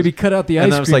classes. maybe cut out the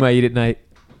And then I ice was cream like- I eat at night.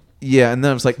 Yeah, and then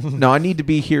I was like, no, I need to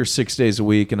be here 6 days a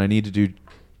week, and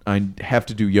I have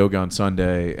to do yoga on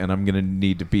Sunday, and I'm gonna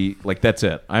need to be like, that's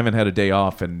it. I haven't had a day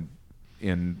off in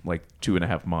like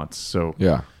 2.5 months, so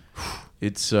Yeah.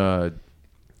 it's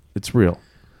real.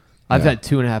 I've Yeah. had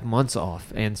 2.5 months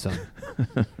off and some,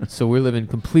 so we're living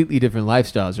completely different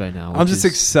lifestyles right now. I'm which just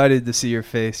is- excited to see your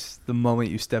face the moment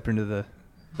you step into the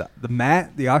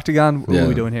mat, the octagon. What Yeah. are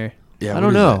we doing here? Yeah. I what don't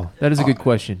is know. That is a good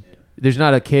question. There's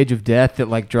not a cage of death that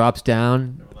like drops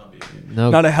down. No,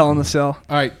 Not a Hell in the Cell.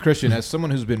 All right, Christian, as someone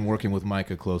who's been working with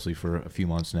Micah closely for a few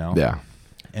months now, Yeah.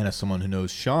 and as someone who knows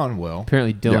Sean well,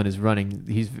 apparently Dylan Yeah. is running.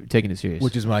 He's taking it serious.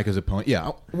 which is Micah's opponent.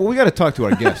 Yeah, well, we got to talk to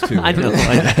our guest too. I know.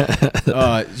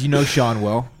 You know Sean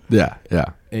well, Yeah. Yeah.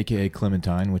 aka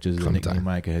Clementine, which is the Clementine. nickname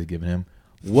Micah has given him.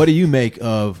 What do you make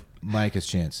of Micah's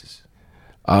chances?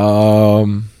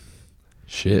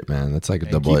 Shit, man, that's like a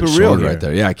And double-edged keep it real sword here. right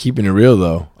there. Yeah, keeping it real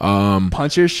though.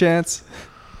 Puncher's chance.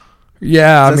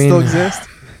 Yeah, Does that still exist?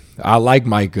 I like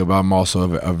Micah, but I'm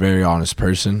also a very honest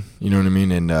person. You know what I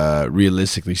mean? And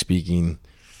realistically speaking,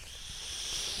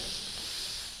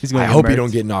 He's I get hope you murked.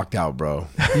 don't get knocked out, bro.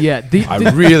 Yeah, I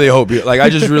really hope you. Like, I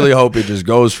just really hope it just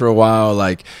goes for a while.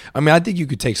 Like, I mean, I think you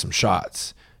could take some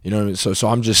shots. You know what I mean? So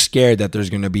I'm just scared that there's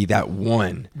gonna be that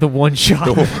one, the one shot.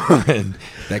 the one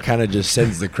that kind of just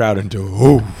sends the crowd into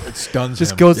whoo. It stuns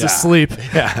Just him. goes Yeah. to sleep.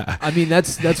 Yeah, I mean,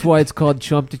 that's why it's called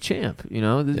chump to champ. You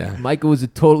know, Yeah. Micah was a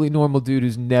totally normal dude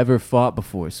who's never fought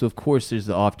before. So of course, there's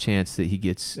the off chance that he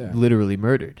gets literally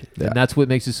murdered, Yeah. and that's what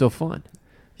makes it so fun.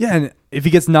 Yeah, and if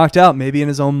he gets knocked out, maybe in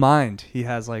his own mind, he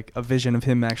has like a vision of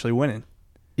him actually winning.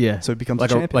 Yeah, So it becomes like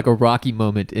a champion. like a Rocky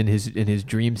moment in his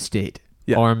dream state,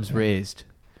 Yeah. arms raised.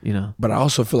 You know, but I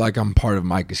also feel like I'm part of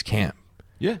Micah's camp.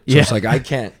 Yeah. So Yeah. it's like I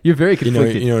can't. you're very You know,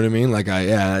 conflicted. you know what I mean? Like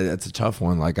that's a tough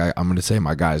one. Like I'm gonna say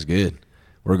my guy's good.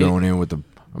 We're going in with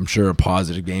I'm sure a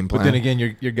positive game plan. But then again,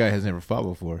 your guy has never fought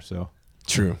before, so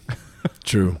true,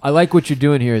 true. I like what you're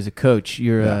doing here as a coach.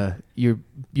 You're Yeah.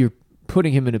 you're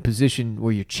putting him in a position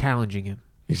where you're challenging him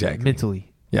Exactly.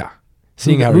 mentally. Yeah.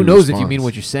 Seeing how who he knows if you responds. mean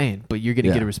what you're saying, but you're going to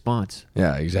Yeah. get a response.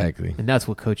 Yeah, exactly. And that's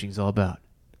what coaching's all about.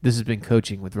 This has been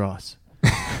Coaching with Ross.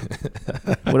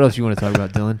 What else you want to talk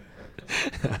about, Dylan?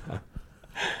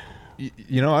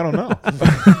 you know, I don't know.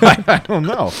 I don't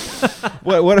know.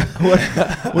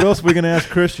 What else are we gonna ask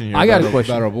Christian here? I got a about-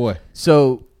 question. about our boy.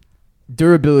 So,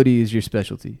 durability is your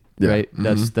specialty, Yeah. right?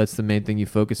 Mhm. That's the main thing you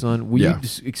focus on. Will Yeah. you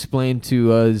just explain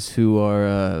to us who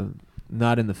are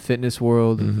not in the fitness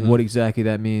world Mhm. what exactly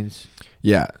that means?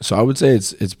 Yeah. So I would say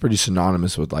it's pretty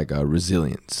synonymous with like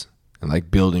resilience and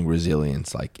like building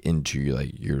resilience like into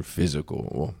like your physical,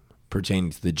 well,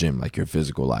 pertaining to the gym, like your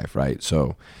physical life, right?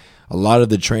 So a lot of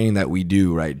the training that we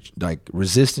do, right, like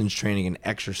resistance training and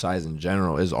exercise in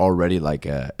general is already like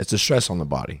it's a stress on the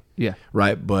body, Yeah.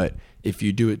 right? But if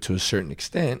you do it to a certain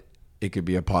extent, it could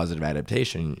be a positive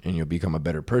adaptation and you'll become a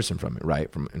better person from it,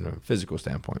 right? From in a physical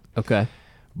standpoint. Okay.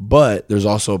 But there's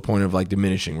also a point of like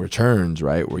diminishing returns,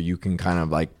 right? Where you can kind of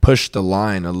like push the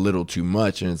line a little too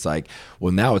much and it's like,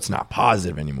 well, now it's not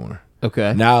positive anymore.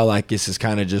 Okay. Now, like, this is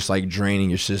kind of just like draining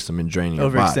your system and draining your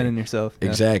body. Overextending yourself. Yeah.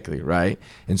 Exactly, right?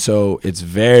 And so it's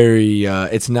very,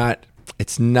 it's not,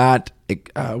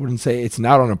 I wouldn't say it's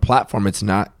not on a platform. It's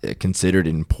not considered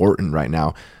important right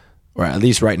now. Or at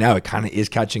least right now, it kind of is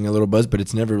catching a little buzz, but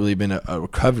it's never really been a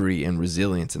recovery and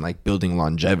resilience and like building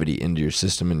longevity into your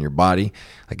system and your body.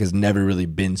 Like, has never really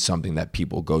been something that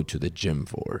people go to the gym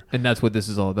for. And that's what this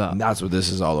is all about. And that's what this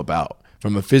is all about.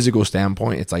 From a physical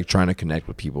standpoint, it's like trying to connect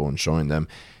with people and showing them,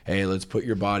 hey, let's put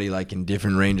your body like in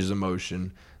different ranges of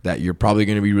motion that you're probably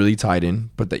going to be really tight in,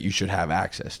 but that you should have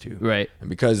access to. Right. And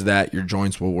because of that, your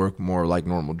joints will work more like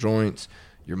normal joints.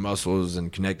 Your muscles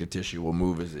and connective tissue will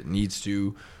move as it needs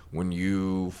to. When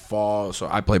you fall, so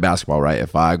I play basketball, right?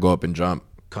 If I go up and jump,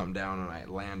 come down, and I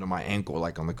land on my ankle,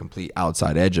 like on the complete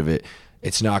outside edge of it,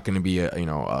 it's not going to be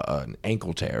an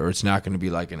ankle tear, or it's not going to be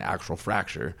like an actual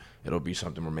fracture. It'll be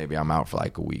something where maybe I'm out for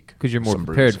like a week Because you're more Some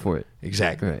prepared bruise. for it.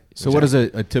 Exactly. Right. So what does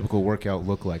a typical workout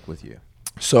look like with you?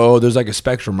 So there's like a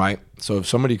spectrum, right? So if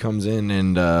somebody comes in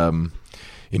and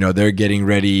they're getting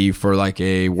ready for like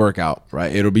a workout,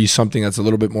 right? It'll be something that's a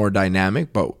little bit more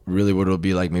dynamic, but really what it'll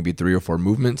be like maybe 3 or 4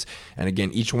 movements. And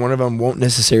again, each one of them won't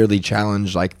necessarily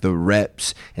challenge like the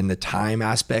reps and the time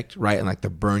aspect, right? And like the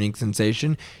burning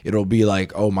sensation. It'll be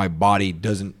like, oh, my body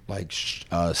doesn't like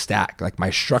stack, like my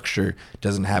structure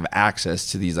doesn't have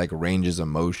access to these like ranges of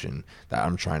motion that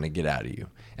I'm trying to get out of you.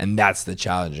 And that's the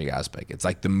challenging aspect. It's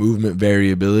like the movement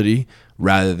variability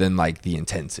rather than like the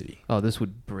intensity. Oh, this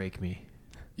would break me.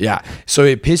 Yeah. So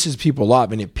it pisses people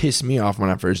off, and it pissed me off when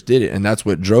I first did it. And that's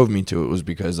what drove me to it, was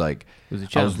because like Was it I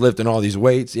was challenging? lifting all these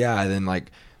weights. Yeah. And then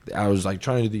like I was like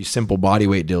trying to do these simple body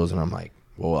weight deals, and I'm like,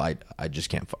 well, I just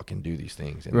can't fucking do these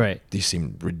things. And Right. these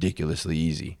seem ridiculously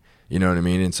easy. You know what I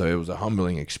mean? And so it was a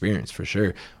humbling experience for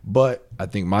sure. But I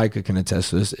think Micah can attest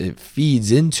to this. It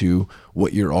feeds into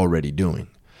what you're already doing.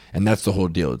 And that's the whole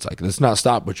deal. It's like, let's not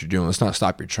stop what you're doing. Let's not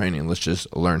stop your training. Let's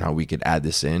just learn how we could add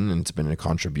this in. And it's been a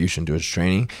contribution to his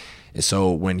training. And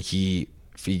so when if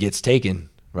he gets taken,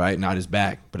 right, not his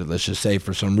back, but let's just say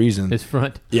for some reason, His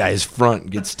front. yeah, his front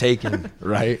gets taken,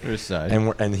 right? Or his side.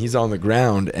 And he's on the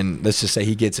ground, and let's just say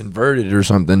he gets inverted or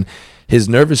something. His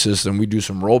nervous system, we do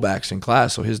some rollbacks in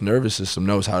class, so his nervous system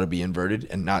knows how to be inverted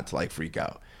and not to like freak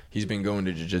out. He's been going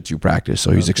to jiu-jitsu practice,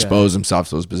 so he's exposed himself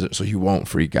to those positions, so he won't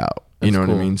freak out. You That's know what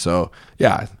cool. I mean? So,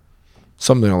 yeah,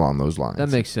 something along those lines. That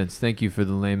makes sense. Thank you for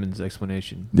the layman's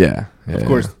explanation. yeah. Of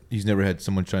course, he's never had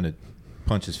someone trying to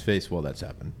punch his face while that's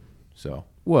happened. So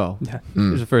Well, Yeah.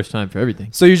 there's a first time for everything.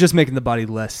 So you're just making the body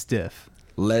less stiff.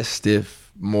 less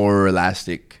stiff, more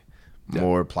elastic,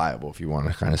 more pliable, if you want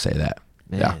to kind of say that.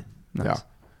 Man, yeah. Nice. Yeah.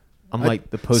 I'm like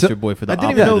the poster boy for the I didn't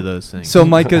opposite even know- of those things. So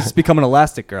Micah's become an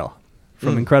elastic girl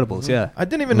from Incredibles. Yeah. I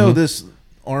didn't even know this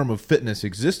arm of fitness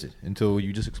existed until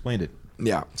you just explained it.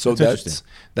 Yeah. So That's that's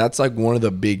interesting. like one of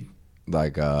the big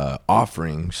like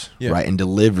offerings, Yeah. right? And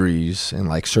deliveries and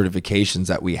like certifications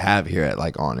that we have here at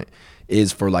like On It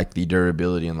is for like the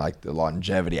durability and like the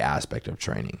longevity aspect of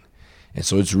training. And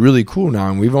so it's really cool now.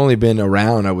 And we've only been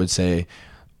around, I would say,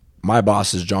 my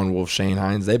boss is John Wolf, Shane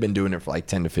Hines. They've been doing it for like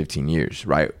 10 to 15 years,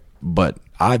 right? But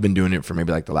I've been doing it for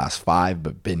maybe like the last 5,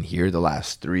 but been here the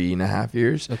last 3.5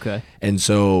 years. Okay. And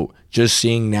so just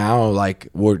seeing now, like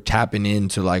we're tapping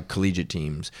into like collegiate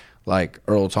teams, like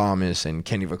Earl Thomas and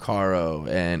Kenny Vaccaro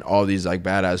and all these like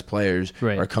badass players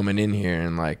Right. are coming in here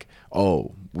and like,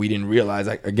 oh, we didn't realize,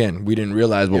 like, again, we didn't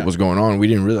realize what was going on. We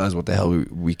didn't realize what the hell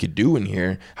we could do in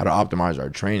here, how to optimize our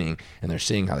training. And they're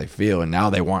seeing how they feel. And now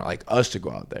they want like us to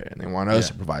go out there and they want us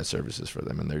to provide services for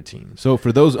them and their teams. So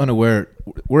for those unaware,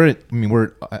 we're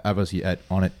obviously at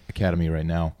On It Academy right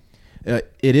now.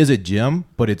 It is a gym,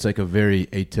 but it's like a very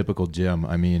atypical gym.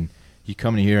 I mean, you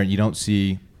come in here and you don't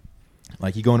see,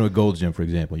 like you go into a Gold Gym, for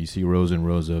example, you see rows and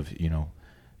rows of,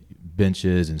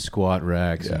 benches and squat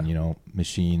racks and,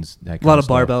 machines. That A lot of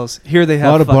stuff. barbells. Here they have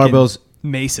A lot of fucking barbells.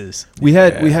 maces. We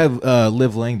had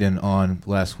Liv Langdon on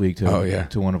last week Oh,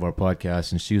 to one of our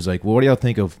podcasts, and she was like, "Well, what do y'all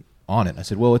think of On It?" I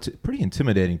said, "Well, it's a pretty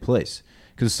intimidating place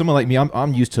because someone like me,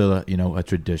 I'm used to a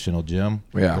traditional gym,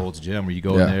 Yeah. Gold's Gym, where you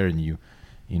go Yeah. in there and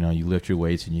you lift your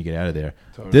weights and you get out of there.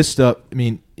 This stuff, I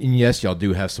mean, and yes, y'all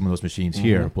do have some of those machines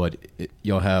here, but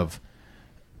y'all have."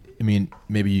 I mean,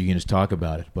 maybe you can just talk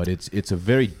about it, but it's a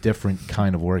very different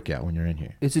kind of workout when you're in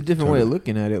here. It's a different way of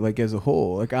looking at it, like as a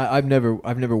whole. Like I've never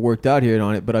worked out here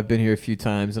On It, but I've been here a few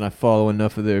times, and I follow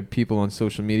enough of their people on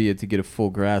social media to get a full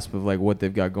grasp of like what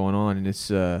they've got going on, and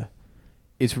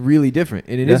it's really different,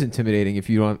 and it is intimidating if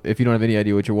you don't have any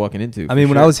idea what you're walking into. I mean, for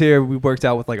when sure. I was here, we worked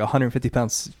out with like 150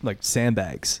 pounds like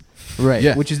sandbags. right,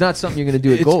 Yeah. which is not something you're going to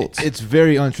do at Gold's. It's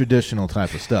very untraditional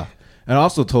type of stuff. And I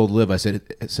also told Liv, I said,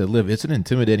 Liv, it's an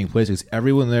intimidating place because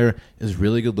everyone there is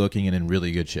really good looking and in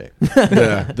really good shape.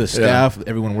 Yeah. The staff,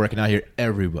 everyone working out here,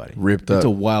 everybody. Ripped It's up. a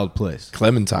wild place.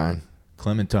 Clementine,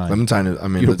 I mean,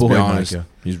 Your let's boy, be honest. Micah.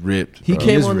 He's ripped. he bro.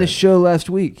 came is on rare. this show last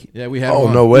week. Yeah, we had Oh, him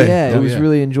on. no way. Yeah, it Oh, was yeah.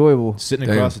 really enjoyable. Sitting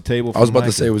Damn. across the table. I was from about to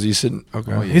Micah. say, was he sitting?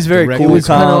 Okay. Oh, yeah. He's very The cool, It was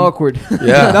kind of calm. awkward.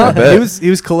 Yeah, I No, bet. he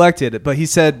was collected, but he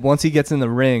said once he gets in the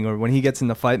ring or when he gets in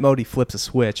the fight mode, he flips a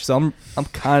switch. So I'm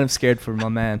kind of scared for my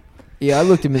man. Yeah, I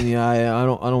looked him in the eye. I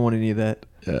don't want any of that.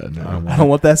 Yeah, no. I don't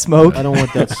want that smoke. I don't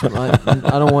want that.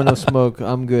 I don't want no smoke.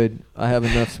 I'm good. I have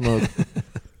enough smoke.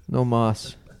 No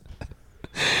moss.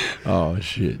 Oh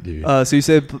shit, dude. So you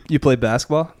said you play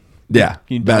basketball? Yeah, Can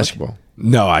you dunk? basketball.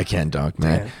 No, I can't dunk,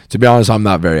 man. Damn. To be honest, I'm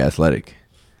not very athletic.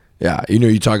 Yeah,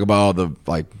 you talk about all the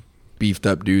like beefed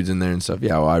up dudes in there and stuff.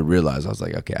 Yeah, well, I realized I was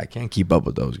like, okay, I can't keep up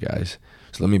with those guys.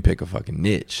 So let me pick a fucking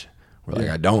niche where like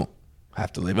I don't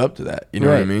have to live up to that. You know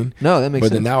what I Right. mean? No, that makes But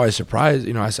sense. then now I surprise.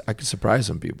 I could surprise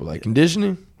some people. Like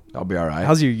conditioning, I'll be all right.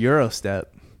 How's your Euro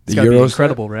step? The It's gotta be Euro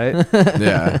incredible, right?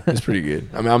 Yeah, it's pretty good.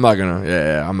 I mean, I'm not gonna.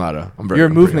 Yeah, I'm not a. I'm very, You're a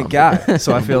I'm movement pretty humble. guy,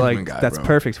 so I I'm a feel like movement guy, that's bro.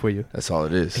 perfect for you. That's all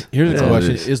it is. Here's That's the all it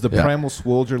question: is. Is the Yeah. Primal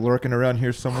Soldier lurking around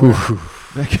here somewhere?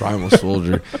 Primal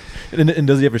Soldier? and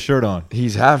does he have a shirt on?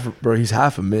 He's half, bro. He's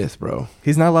half a myth, bro.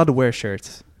 He's not allowed to wear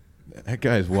shirts. That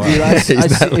guy's wild. Dude,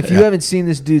 He's not- if you haven't seen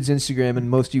this dude's Instagram, and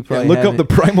most of you Yeah, probably look up haven't, the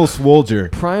Primal Soldier.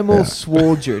 Primal Yeah.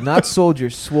 Soldier, not soldier,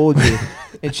 Soldier,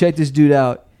 and check this dude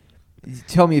out.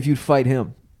 Tell me if you'd fight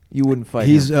him. You wouldn't fight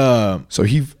He's him. So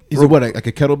he, he's a what, like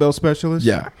a kettlebell specialist?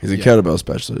 yeah, he's a Yeah. kettlebell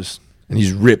specialist, and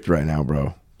he's ripped right now,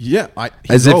 bro. Yeah,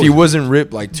 As if he wasn't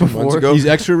ripped like 2 months Before? ago. He's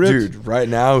extra ripped? dude. Right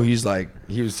now, he's like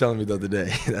he was telling me the other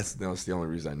day. That's the only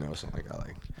reason I know. So like,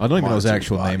 I don't even know his monitor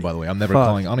actual body. name, by the way. I'm never Fuck.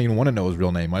 calling. I don't even want to know his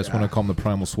real name. I just Yeah. want to call him the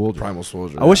Primal Soldier. Primal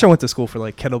Soldier. I wish I went to school for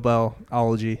like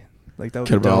kettlebellology. Like that would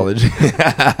be dope.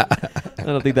 kettlebellology. I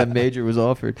don't think that major was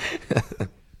offered.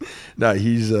 No,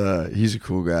 he's a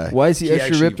cool guy. Why is he extra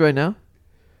actually- ripped right now?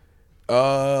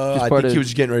 Just I part think of- he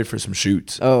was getting ready for some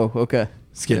shoots. Oh, okay.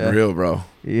 It's getting Yeah. real, bro.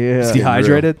 Yeah. Is Steve-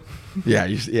 dehydrated? Yeah,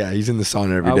 he's in the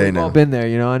sauna every Uh, day we've all now. been there,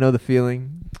 you know. I know the feeling.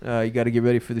 You got to get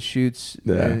ready for the shoots,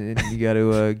 Yeah. and you got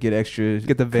to get extra.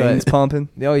 Get the veins cut. pumping.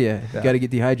 Oh yeah, Yeah. you got to get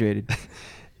dehydrated.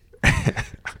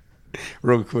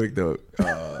 Real quick though,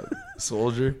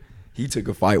 Soldier, he took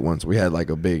a fight once. We had like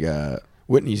a big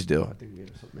Whitney's deal. I think we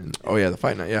had something. Oh yeah, the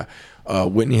fight night. Yeah,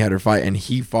 Whitney had her fight, and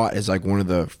he fought as like one of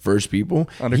the first people.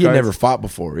 He had Undercards? never fought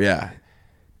before. Yeah,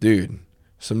 dude.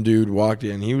 Some dude walked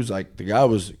in. He was like, the guy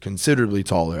was considerably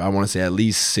taller. I want to say at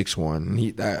least 6'1". And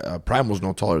he Primal's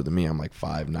no taller than me. I'm like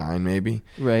 5'9" maybe.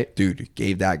 Right. Dude,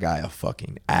 gave that guy a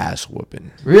fucking ass whooping.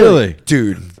 Really?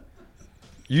 Dude,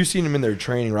 you seen him in there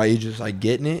training, right? He just like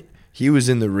getting it. He was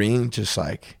in the ring, just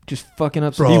like Just fucking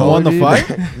up some. He taller won the dude.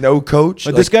 fight? no coach.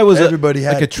 But Like, this guy was everybody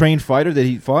had like a trained fighter that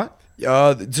he fought?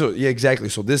 so yeah, exactly.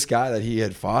 So this guy that he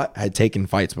had fought had taken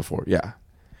fights before. Yeah,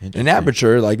 an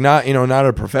amateur, like not not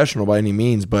a professional by any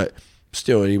means, but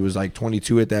still, he was like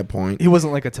 22 at that point. He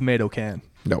wasn't like a tomato can.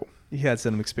 No, He had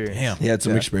some experience. Damn. he had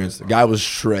some Yeah. experience. The guy was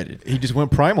shredded. He just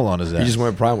went primal on his ass. He just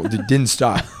went primal. Didn't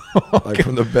stop. Like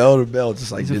from the bell to bell,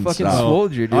 just like He's a didn't fucking stop.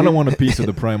 soldier, dude. I don't want a piece of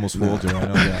the Primal Soldier. I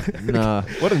know that. Nah,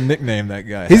 What a nickname that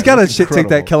guy He's has. got to That's take that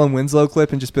incredible. Kellen Winslow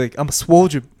clip and just be like, I'm a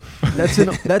soldier.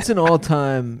 that's an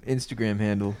all-time Instagram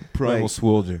handle. Primal Like,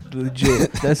 Soldier.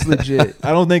 legit. That's legit.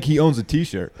 I don't think he owns a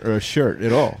T-shirt or a shirt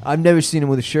at all. I've never seen him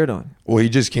with a shirt on. Well, he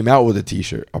just came out with a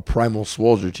T-shirt, a Primal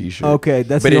Soldier T-shirt. Okay,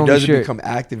 that's but the it only doesn't shirt. become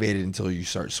activated until you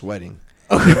start sweating.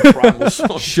 Primal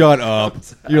Soldier. Shut up.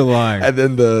 You're lying. And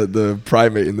then the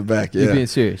primate in the back. You're Yeah, being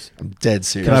serious. I'm dead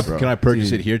serious, Can I bro. can I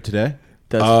purchase Dude. it here today?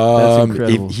 That's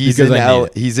incredible. He's Because in I need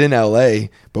it. He's in LA,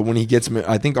 but when he gets me,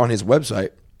 I think on his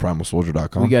website,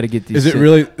 primalsoldier.com. we got to get these. Is it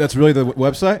really? That's really the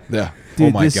website? Yeah. Dude,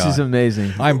 oh my this God. is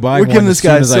amazing. I'm buying. We're giving one this as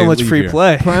soon guy as so I much leave free here.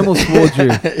 play. Primal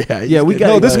Soldier. Yeah, we got.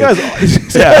 No, this guy's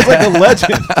like a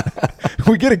legend.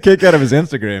 We get a kick out of his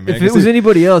Instagram, man. If it was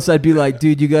anybody else, I'd be like,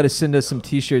 dude, you got to send us some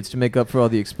T-shirts to make up for all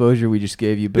the exposure we just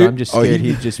gave you. But I'm just Oh, scared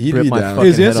he'd- he'd just he'd rip be my down. fucking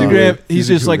his head off. Instagram, He's he's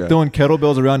a just cool like guy. throwing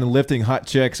kettlebells around and lifting hot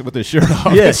checks with his shirt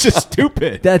off. Yeah. It's just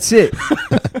stupid. That's it.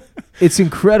 It's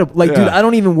incredible. Like, dude, Yeah. I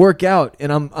don't even work out,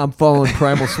 and I'm following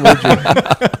Primal Soldier,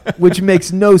 which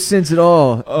makes no sense at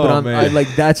all. Oh, but man. like,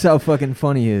 that's how fucking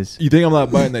funny he is. You think I'm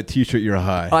not buying that T-shirt? You're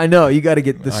high. I know you got to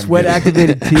get the I'm sweat good.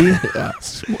 activated tee.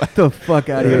 Get the fuck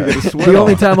out of Yeah, here. get a sweat The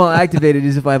only on. time I'll activate it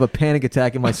is if I have a panic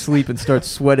attack in my sleep and start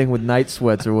sweating with night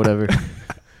sweats or whatever.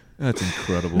 That's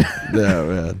incredible. Yeah,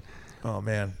 man. Oh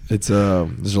man. It's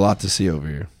there's a lot to see over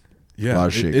here. Yeah, lot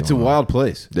of shit it's a going on. wild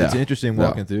place. Yeah. It's interesting Yeah.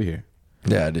 walking through here.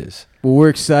 Yeah, it is. Well, we're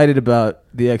excited about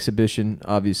the exhibition,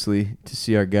 obviously, to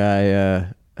see our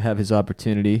guy have his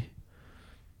opportunity.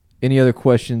 Any other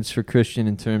questions for Christian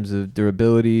in terms of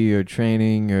durability or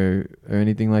training or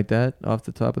anything like that off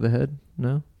the top of the head?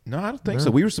 No? No, I don't think No.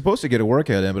 so. We were supposed to get a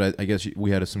workout in, but I guess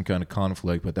we had some kind of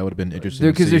conflict. But that would have been interesting.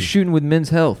 Because to they're see. shooting with Men's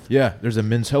Health. Yeah, there's a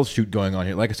men's health shoot going on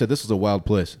here. Like I said, this is a wild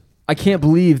place. I can't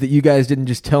believe that you guys didn't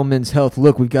just tell Men's Health,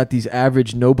 look, we've got these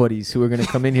average nobodies who are going to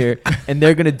come in here and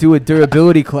they're going to do a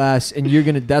durability class and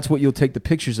that's what you'll take the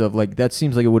pictures of. Like, that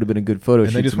seems like it would have been a good photo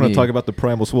And shoot they just to want me. to talk about the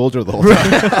Primal Soldier the whole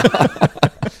time.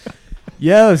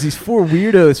 Yeah, it was these four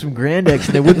weirdos from Grand X,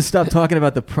 and they wouldn't stop talking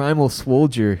about the Primal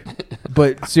Soldier.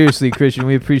 But seriously, Christian,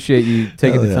 we appreciate you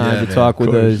taking Hell the yeah. time Yeah, to man, talk of with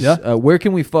course. us. Yeah. Where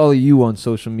can we follow you on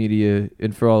social media,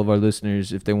 and for all of our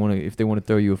listeners, if they want to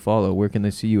throw you a follow, where can they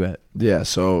see you at? Yeah,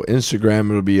 so Instagram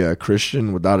it'll be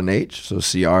Christian without an H, so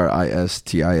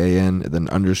CRISTIAN, then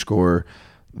underscore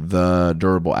the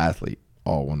durable athlete,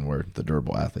 all one word, the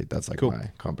durable athlete. That's like Cool.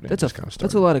 my company. That's I just kinda that's a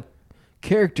started. lot of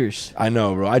characters. I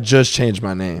know, bro. I just changed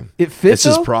my name. It fits. It's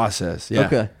his though? process. Yeah.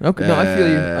 Okay. Okay. No, I feel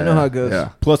you. I know how it goes. Yeah.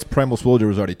 Plus, Primal Soldier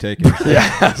was already taken.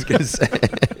 Yeah, I was gonna say.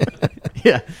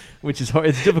 Yeah, which is hard.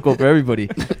 It's difficult for everybody.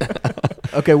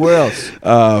 Okay, where else?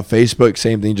 Facebook,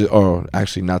 same thing.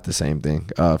 Actually, not the same thing.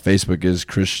 Facebook is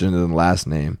Christian, and the last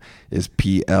name is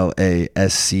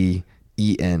PLASCENCIA.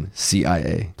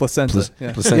 Placenta.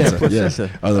 Yeah. Placenta. Yeah, placenta. Yeah.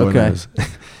 Other Okay. knows.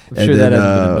 I'm sure that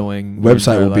hasn't been annoying. your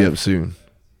Website entire will be life. up soon.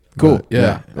 Cool. But,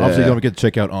 Yeah. Obviously, Yeah. don't forget to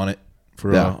check out On It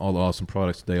for Yeah. all the awesome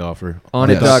products they offer.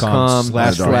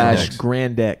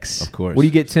 Onnit.com/Grandex. Of course. What do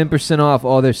you get 10% off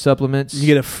all their supplements? You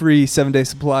get a free 7-day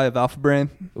supply of Alpha Brain.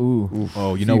 Ooh.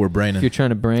 Oh, you know we're If you're braining. trying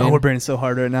to brain. Oh, we're braining so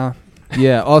hard right now.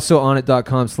 Yeah. Also,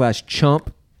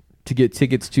 Onnit.com/Chump to get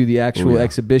tickets to the actual Ooh, yeah.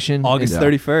 exhibition. August And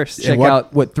 31st. check what-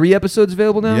 out 3 episodes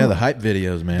available now. Yeah, the hype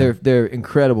videos, man. They're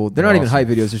incredible. They're not They're even awesome. hype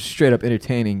videos. They're straight up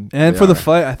entertaining. And They for the are.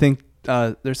 fight, I think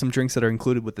there's some drinks that are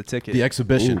included with the ticket. the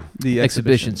exhibition. Ooh. The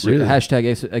Exhibition. So Really? hashtag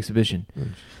exhibition.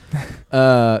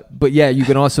 But yeah, you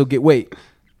can also get. Wait.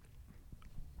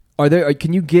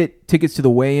 Can you get tickets to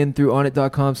the weigh-in through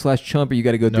onnit.com/chump, or you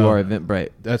got to go through No. our Eventbrite?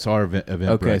 That's our event.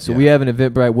 Okay, so we have an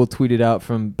Eventbrite. We'll tweet it out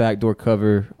from Backdoor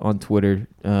Cover on Twitter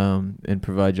and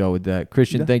provide y'all with that.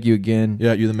 Christian, Yeah. thank you again.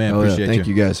 Yeah, you're the man. Oh, yeah. Appreciate Thank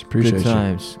you guys. Appreciate Good you.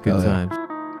 times. Good Oh, yeah. times.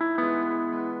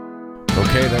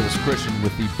 Okay, that was Christian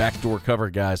with the Backdoor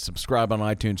Cover, guys. Subscribe on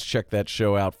iTunes. Check that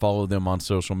show out. Follow them on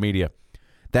social media.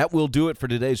 That will do it for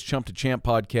today's Chump to Champ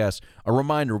podcast. A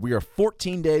reminder, we are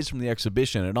 14 days from the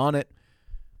exhibition, and on it,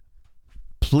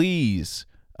 please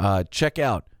check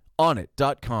out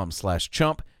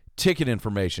onnit.com/chump. Ticket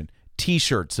information,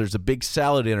 T-shirts. There's a Big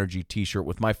Salad Energy T-shirt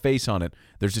with my face on it.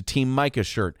 There's a Team Micah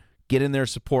shirt. Get in there,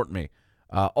 support me.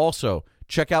 Also,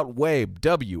 check out Wabe,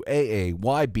 WAAYB.com.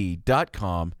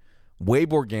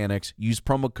 Wabe Organics. Use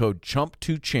promo code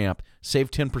CHUMP2CHAMP. Save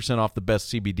 10% off the best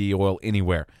CBD oil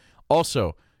anywhere.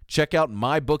 Also, check out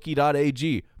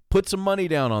mybookie.ag. Put some money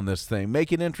down on this thing.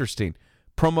 Make it interesting.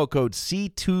 Promo code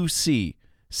C2C.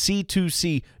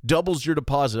 C2C doubles your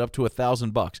deposit up to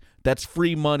 $1,000. That's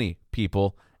free money,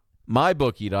 people.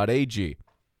 Mybookie.ag.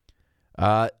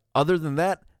 Other than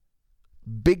that,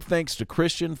 big thanks to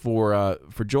Christian for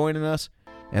joining us,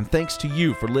 and thanks to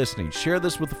you for listening. Share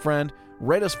this with a friend.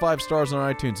 Rate us 5 stars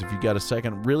on iTunes if you got a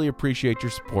second. Really appreciate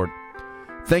your support.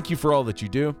 Thank you for all that you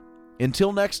do.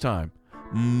 Until next time,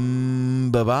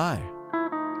 bye-bye.